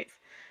that phrase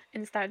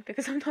instead,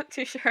 because I'm not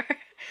too sure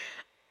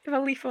if a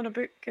leaf on a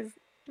book is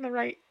the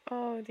right.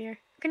 Oh dear.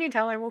 Can you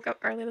tell I woke up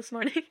early this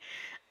morning?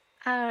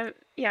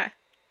 Yeah.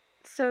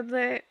 So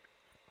the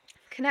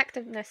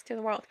connectiveness to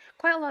the world.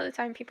 Quite a lot of the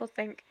time people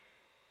think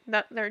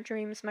that their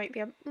dreams might be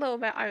a little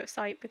bit out of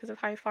sight because of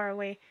how far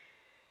away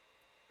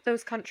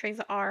those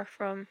countries are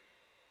from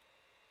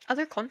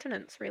other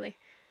continents, really.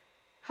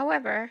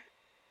 However,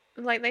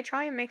 like they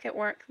try and make it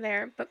work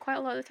there, but quite a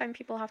lot of the time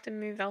people have to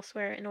move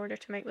elsewhere in order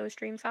to make those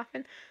dreams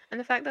happen. And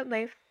the fact that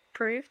they've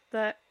proved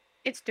that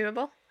it's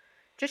doable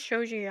just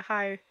shows you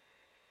how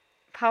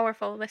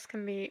powerful this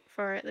can be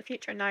for the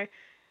future. Now,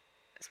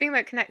 speaking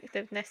about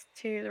connectiveness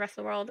to the rest of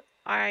the world,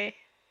 I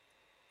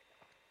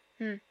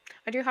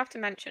do have to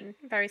mention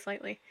very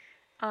slightly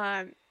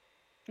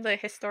the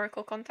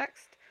historical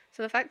context.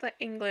 So the fact that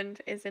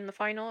England is in the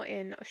final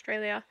in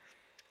Australia,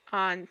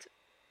 and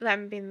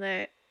them being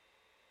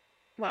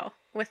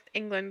with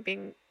England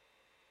being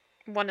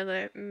one of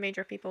the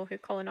major people who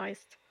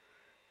colonised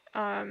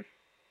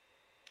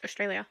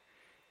Australia,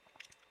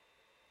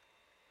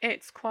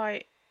 it's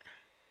quite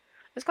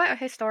a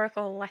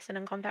historical lesson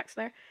in context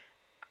there.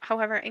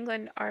 However,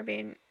 England are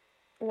being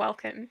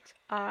welcomed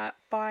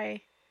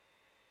by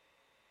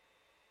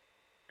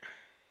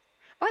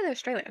the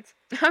Australians.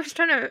 I was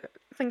trying to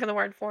think of the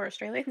word for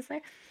Australians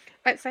there.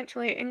 But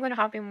essentially, England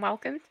have been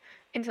welcomed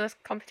into this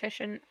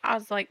competition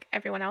as like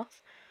everyone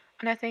else.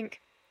 And I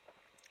think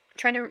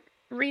trying to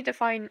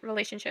redefine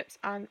relationships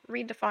and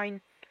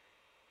redefine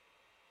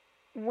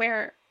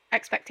where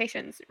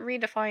expectations,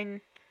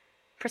 redefine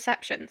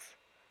perceptions.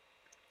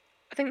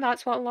 I think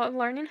that's what a lot of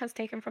learning has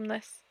taken from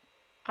this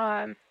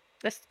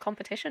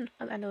competition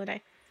at the end of the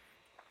day.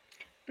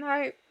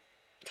 Now,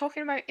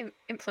 talking about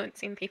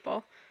influencing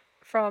people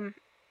from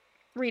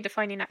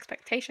redefining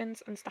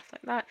expectations and stuff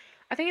like that,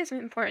 I think it's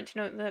important to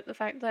note that the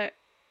fact that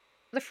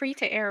the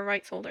free-to-air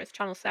rights holders,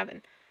 Channel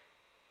 7,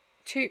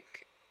 took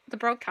the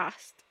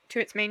broadcast to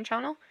its main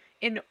channel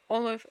in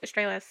all of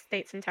Australia's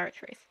states and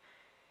territories.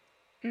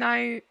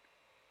 Now,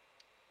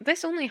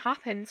 this only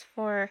happens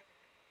for,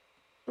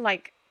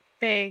 like,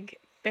 big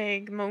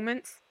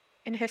moments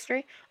in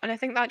history, and I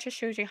think that just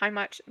shows you how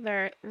much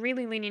they're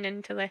really leaning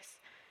into this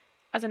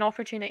as an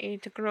opportunity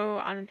to grow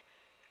and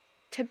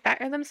to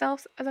better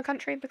themselves as a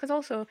country, because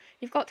also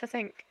you've got to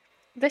think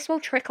this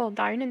will trickle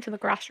down into the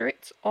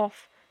grassroots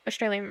of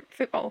Australian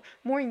football.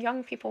 More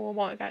young people will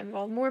want to get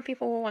involved. More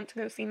people will want to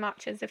go see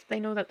matches if they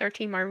know that their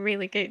team are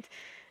really good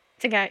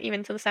to get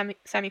even to the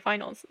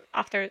semi-finals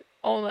after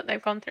all that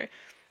they've gone through.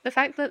 The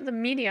fact that the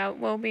media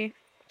will be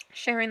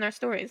sharing their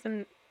stories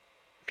and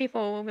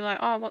people will be like,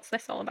 oh, what's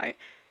this all about?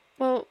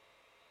 Well,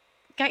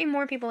 getting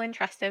more people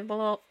interested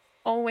will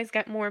always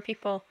get more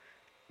people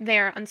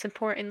there and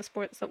supporting the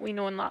sports that we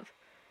know and love.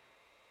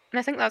 And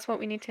I think that's what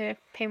we need to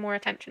pay more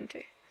attention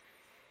to.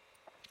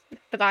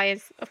 But that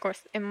is, of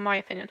course, in my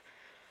opinion.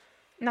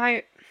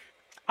 Now,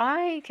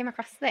 I came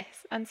across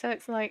this, and so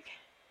it's like,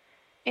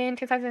 in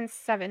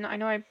 2007, I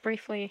know I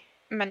briefly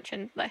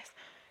mentioned this,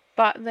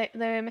 but the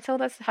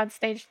Matildas had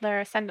staged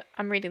their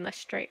I'm reading this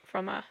straight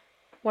from a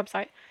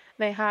website.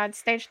 They had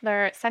staged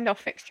their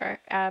send-off fixture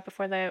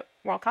before the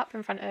World Cup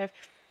in front of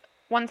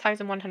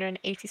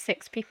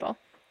 1,186 people.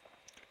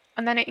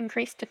 And then it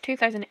increased to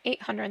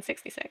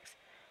 2,866.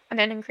 And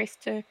then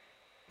increased to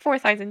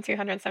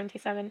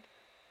 4,277.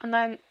 And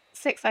then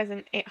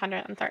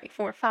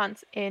 6,834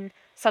 fans in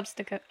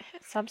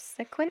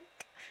subsequent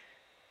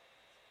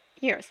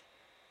years.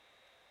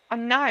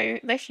 And now,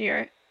 this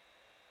year,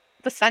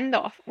 the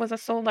send-off was a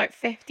sold-out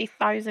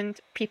 50,000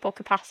 people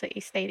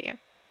capacity stadium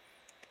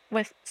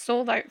with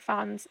sold-out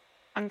fans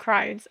and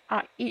crowds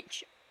at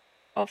each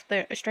of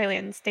the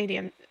Australian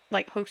stadium,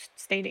 host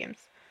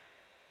stadiums.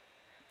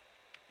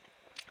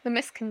 The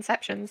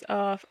misconceptions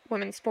of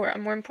women's sport,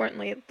 and more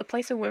importantly, the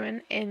place of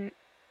women in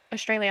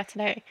Australia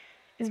today,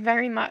 is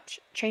very much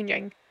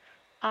changing.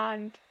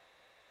 And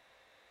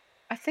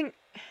I think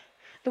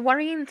the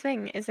worrying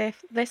thing is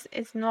if this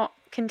is not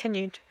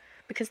continued,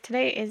 because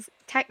today is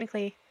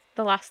technically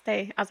the last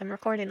day as I'm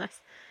recording this.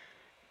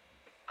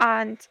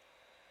 And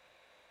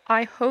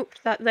I hope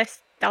that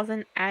this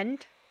doesn't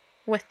end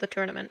with the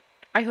tournament.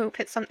 I hope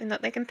it's something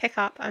that they can pick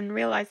up and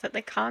realise that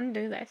they can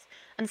do this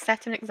and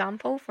set an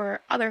example for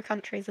other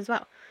countries as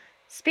well.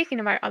 Speaking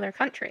about other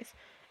countries,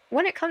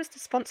 when it comes to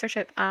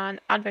sponsorship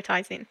and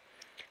advertising,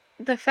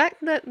 the fact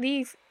that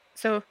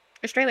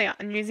Australia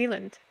and New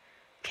Zealand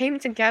came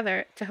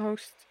together to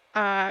host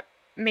a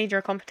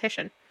major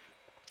competition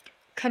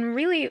can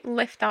really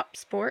lift up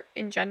sport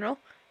in general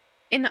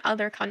in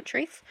other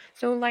countries.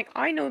 So,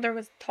 I know there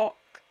was talk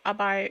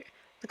about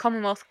the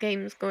Commonwealth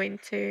Games going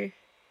to,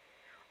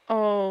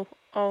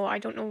 I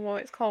don't know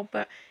what it's called,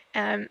 but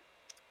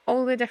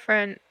all the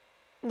different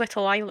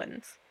little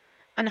islands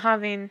and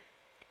having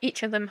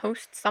each of them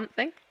host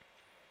something.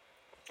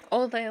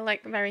 All the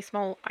very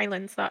small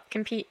islands that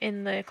compete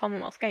in the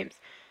Commonwealth Games,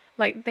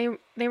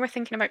 they were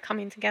thinking about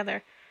coming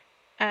together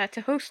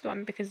to host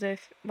one because of,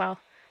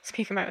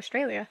 speaking about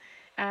Australia,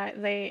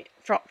 they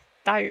dropped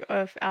out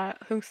of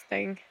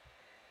hosting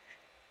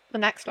the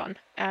next one.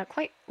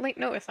 Quite late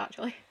notice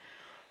actually,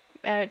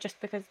 just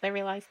because they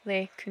realised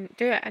they couldn't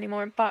do it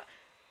anymore. But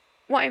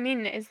what I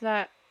mean is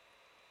that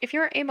if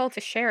you're able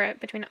to share it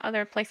between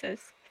other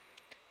places,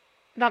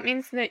 that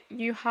means that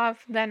you have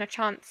then a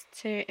chance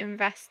to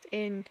invest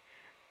in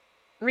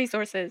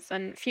resources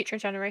and future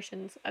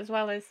generations, as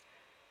well as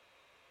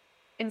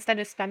instead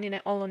of spending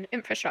it all on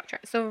infrastructure.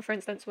 So, for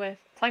instance, with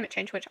climate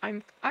change, which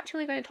I'm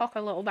actually going to talk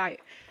a little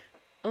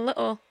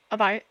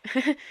about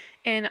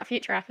in a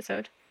future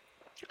episode,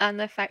 and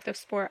the effect of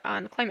sport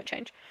and climate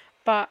change.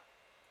 But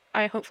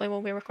I hopefully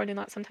will be recording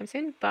that sometime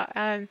soon. But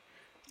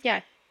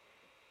yeah,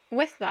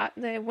 with that,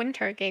 the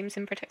Winter Games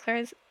in particular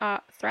is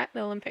a threat.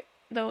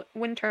 The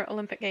Winter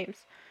Olympic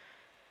Games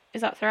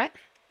is that threat.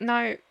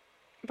 Now,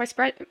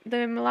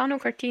 the Milano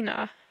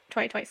Cortina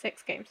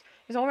 2026 Games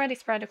is already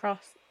spread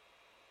across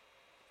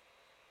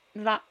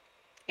that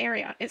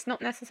area. It's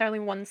not necessarily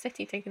one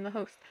city taking the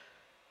host.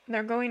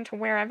 They're going to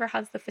wherever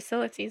has the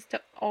facilities to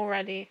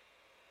already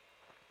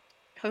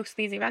host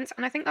these events,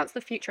 and I think that's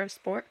the future of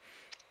sport,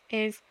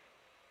 is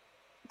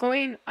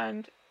going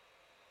and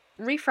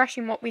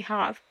refreshing what we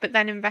have, but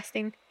then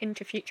investing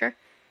into future,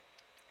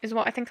 is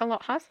what I think a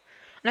lot has.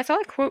 And I saw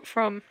a quote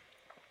from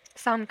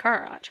Sam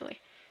Kerr actually,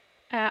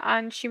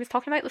 and she was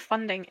talking about the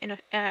funding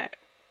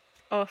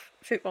of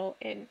football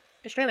in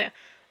Australia,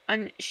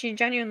 and she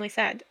genuinely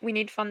said we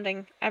need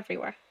funding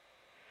everywhere,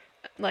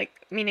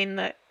 meaning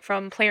that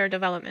from player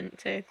development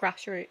to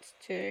grassroots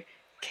to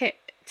kit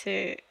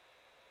to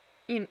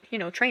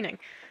training.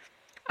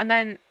 And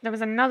then there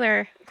was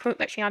another quote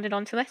that she added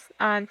onto this,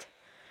 and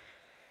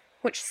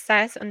which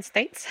says and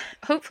states,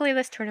 hopefully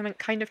this tournament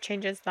kind of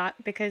changes that,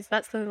 because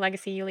that's the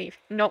legacy you leave,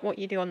 not what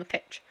you do on the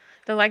pitch.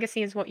 The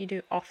legacy is what you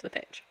do off the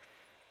pitch.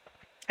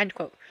 End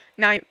quote.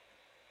 Now,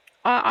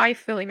 I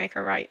fully make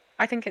her right.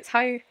 I think it's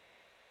how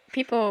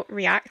people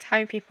react,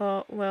 how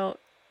people will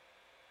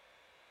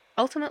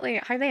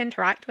ultimately, how they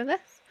interact with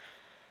this.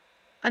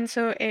 And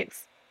so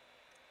it's,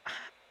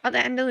 at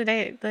the end of the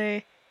day,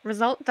 the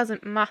result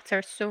doesn't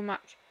matter so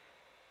much.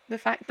 The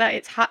fact that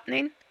it's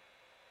happening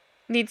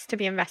needs to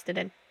be invested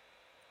in.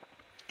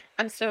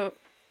 And so,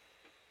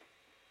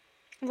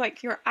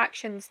 your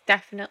actions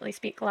definitely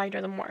speak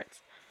louder than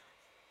words.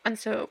 And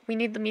so we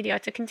need the media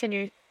to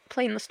continue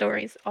playing the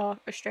stories of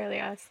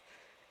Australia's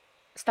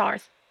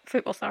stars,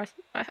 football stars.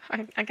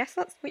 I guess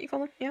that's what you call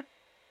them, yeah?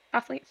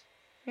 Athletes,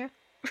 yeah?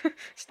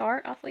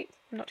 Star athletes,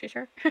 I'm not too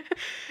sure.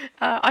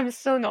 I'm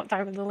so not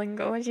down with the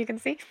lingo, as you can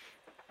see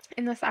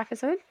in this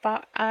episode,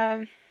 but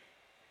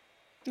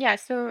yeah,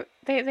 so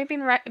they've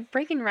been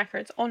breaking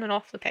records on and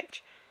off the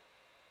pitch.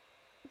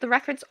 The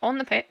records on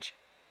the pitch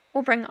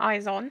will bring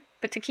eyes on,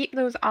 but to keep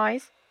those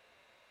eyes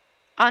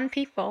and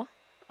people,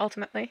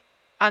 ultimately,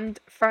 and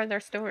further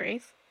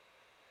stories,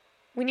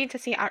 we need to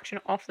see action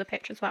off the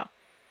pitch as well.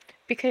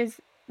 Because,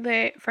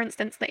 for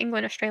instance, the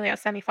England-Australia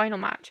semi-final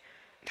match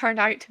turned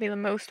out to be the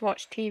most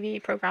watched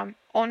TV programme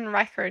on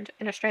record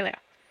in Australia.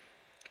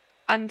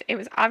 And it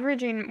was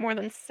averaging more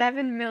than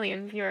 7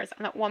 million viewers,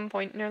 and at one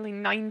point nearly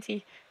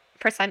 90%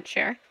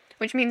 share,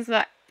 which means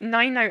that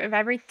 9 out of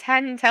every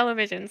 10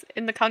 televisions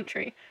in the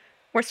country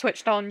were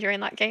switched on during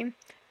that game.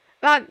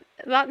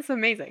 That's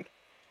amazing.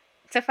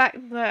 The fact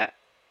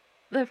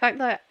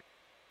that,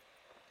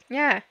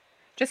 yeah,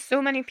 just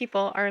so many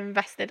people are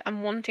invested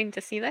and wanting to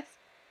see this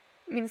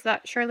means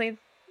that surely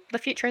the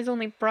future is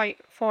only bright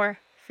for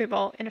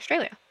football in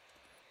Australia.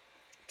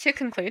 To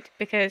conclude,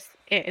 because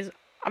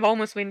I've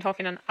almost been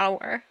talking an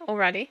hour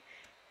already.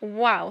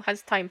 Wow,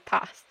 has time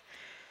passed?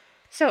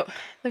 So,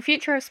 the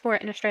future of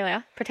sport in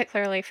Australia,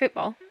 particularly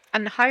football,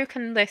 and how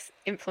can this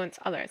influence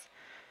others?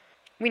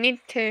 we need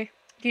to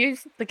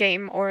use the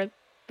game or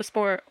the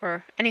sport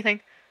or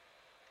anything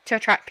to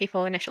attract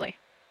people initially.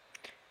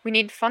 We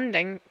need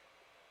funding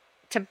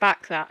to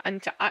back that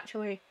and to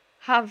actually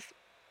have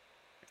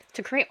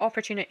to create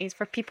opportunities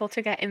for people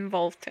to get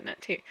involved in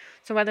it too.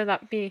 So whether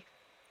that be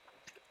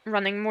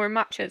running more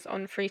matches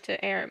on free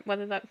to air,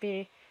 whether that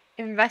be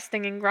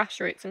investing in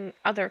grassroots and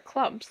other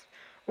clubs,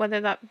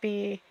 whether that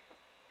be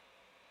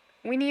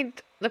we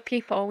need the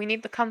people, we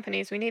need the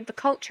companies, we need the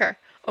culture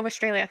of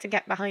Australia to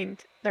get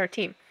behind their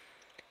team.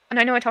 And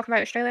I know I talk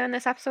about Australia in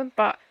this episode,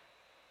 but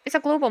it's a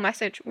global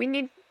message. We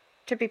need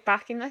to be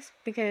backing this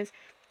because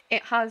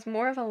it has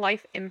more of a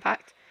life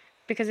impact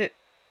because it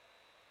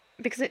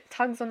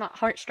tugs on that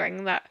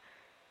heartstring that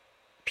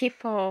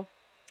people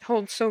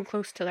hold so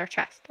close to their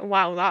chest.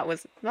 Wow, that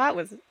was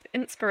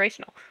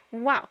inspirational.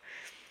 Wow.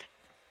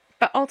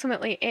 But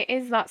ultimately, it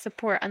is that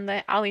support and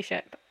the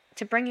allyship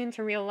to bring you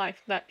into real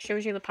life that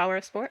shows you the power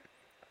of sport.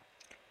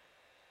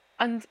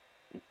 And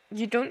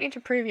you don't need to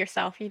prove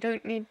yourself. You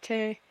don't need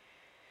to...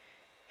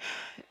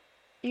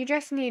 You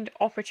just need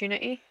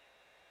opportunity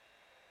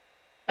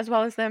as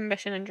well as the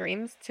ambition and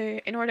dreams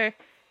in order,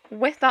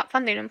 with that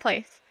funding in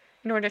place,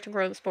 in order to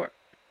grow the sport.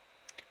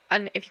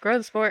 And if you grow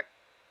the sport,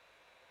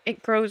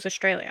 it grows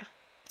Australia.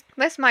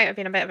 This might have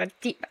been a bit of a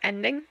deep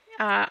ending.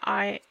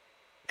 I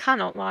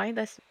cannot lie.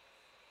 This,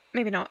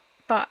 maybe not.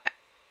 But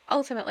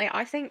ultimately,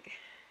 I think,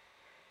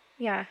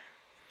 yeah,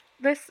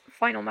 this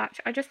final match,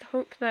 I just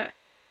hope that,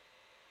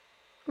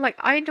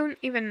 I don't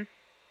even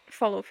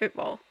follow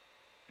football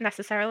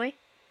necessarily.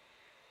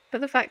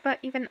 But the fact that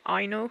even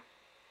I know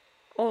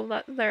all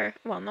that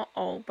well, not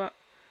all, but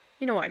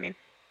you know what I mean.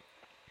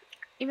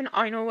 Even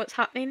I know what's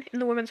happening in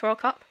the Women's World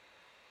Cup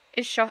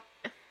is I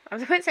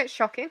was going to say it's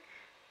shocking,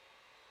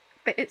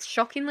 but it's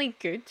shockingly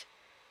good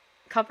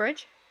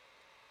coverage,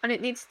 and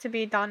it needs to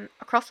be done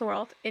across the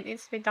world. It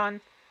needs to be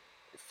done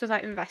so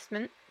that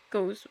investment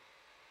goes.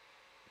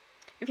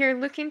 If you're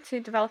looking to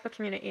develop a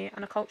community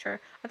and a culture,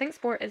 I think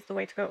sport is the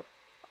way to go.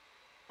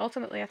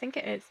 Ultimately, I think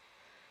it is.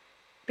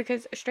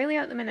 Because Australia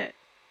at the minute,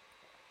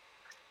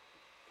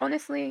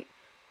 honestly,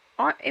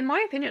 in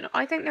my opinion,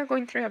 I think they're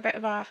going through a bit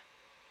of a...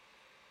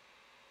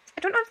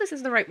 I don't know if this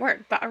is the right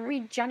word, but a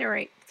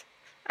regenerated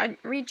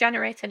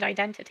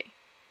identity,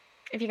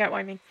 if you get what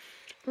I mean.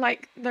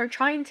 They're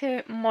trying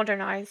to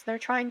modernise, they're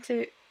trying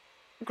to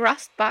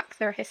grasp back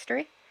their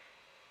history.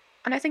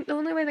 And I think the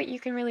only way that you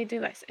can really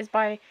do this is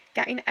by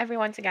getting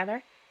everyone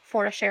together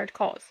for a shared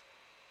cause.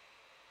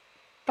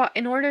 But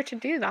in order to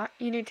do that,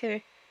 you need to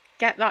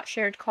get that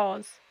shared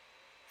cause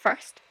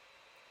first.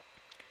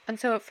 And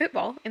so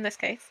football, in this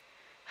case,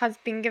 has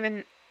been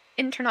given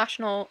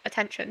international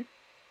attention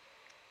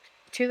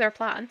to their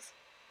plans.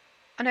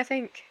 And I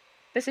think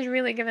this has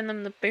really given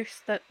them the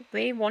boost that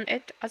they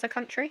wanted as a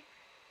country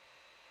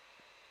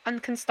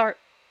and can start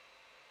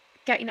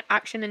getting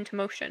action into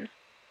motion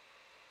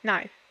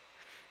now.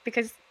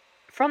 Because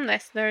from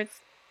this, there's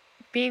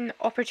been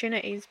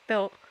opportunities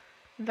built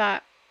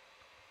that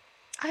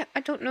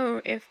I don't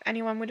know if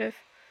anyone would have...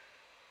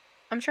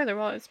 I'm sure there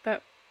was,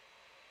 but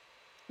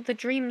the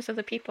dreams of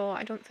the people,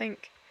 I don't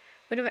think,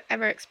 would have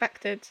ever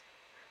expected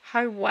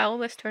how well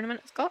this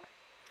tournament has got.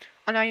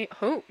 And I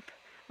hope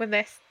with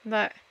this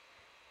that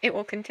it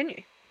will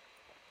continue.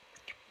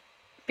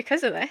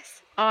 Because of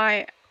this,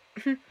 am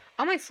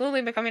I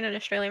slowly becoming an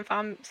Australian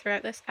fan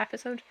throughout this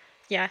episode?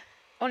 Yeah.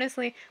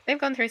 Honestly, they've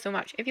gone through so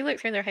much. If you look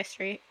through their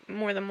history,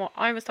 more than what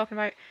I was talking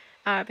about,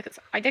 because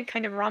I did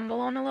kind of ramble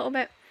on a little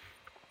bit.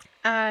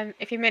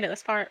 If you've made it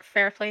this far,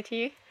 fair play to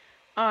you.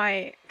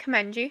 I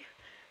commend you.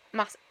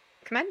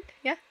 Commend?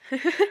 Yeah.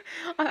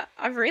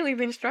 I've really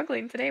been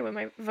struggling today with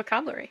my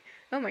vocabulary.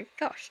 Oh my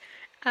gosh.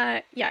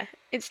 Yeah,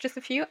 it's just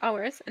a few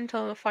hours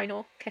until the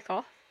final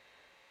kickoff.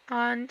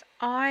 And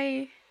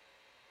I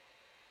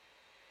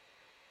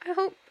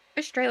hope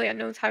Australia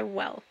knows how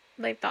well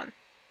they've done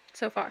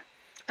so far.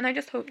 And I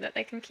just hope that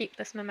they can keep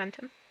this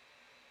momentum.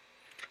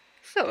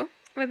 So,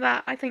 with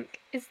that, I think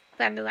is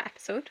the end of the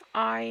episode.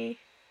 I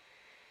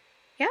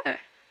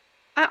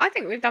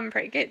think we've done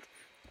pretty good.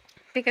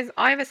 Because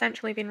I've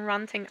essentially been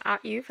ranting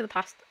at you for the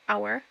past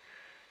hour.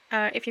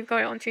 If you've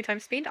got it on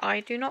 2x speed,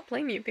 I do not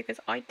blame you because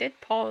I did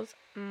pause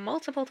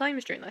multiple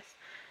times during this.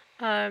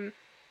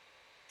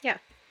 Yeah.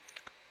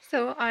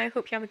 So I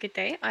hope you have a good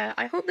day.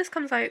 I hope this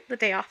comes out the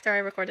day after I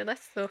recorded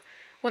this, so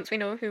once we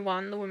know who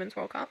won the Women's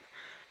World Cup.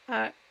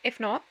 If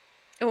not,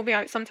 it will be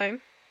out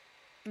sometime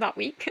that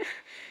week.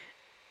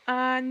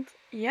 And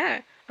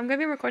yeah, I'm going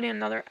to be recording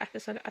another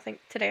episode, I think,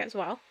 today as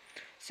well.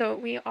 So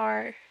we're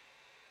going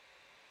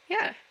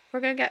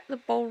to get the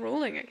ball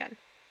rolling again.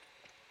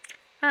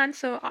 And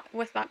so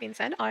with that being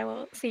said, I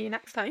will see you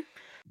next time.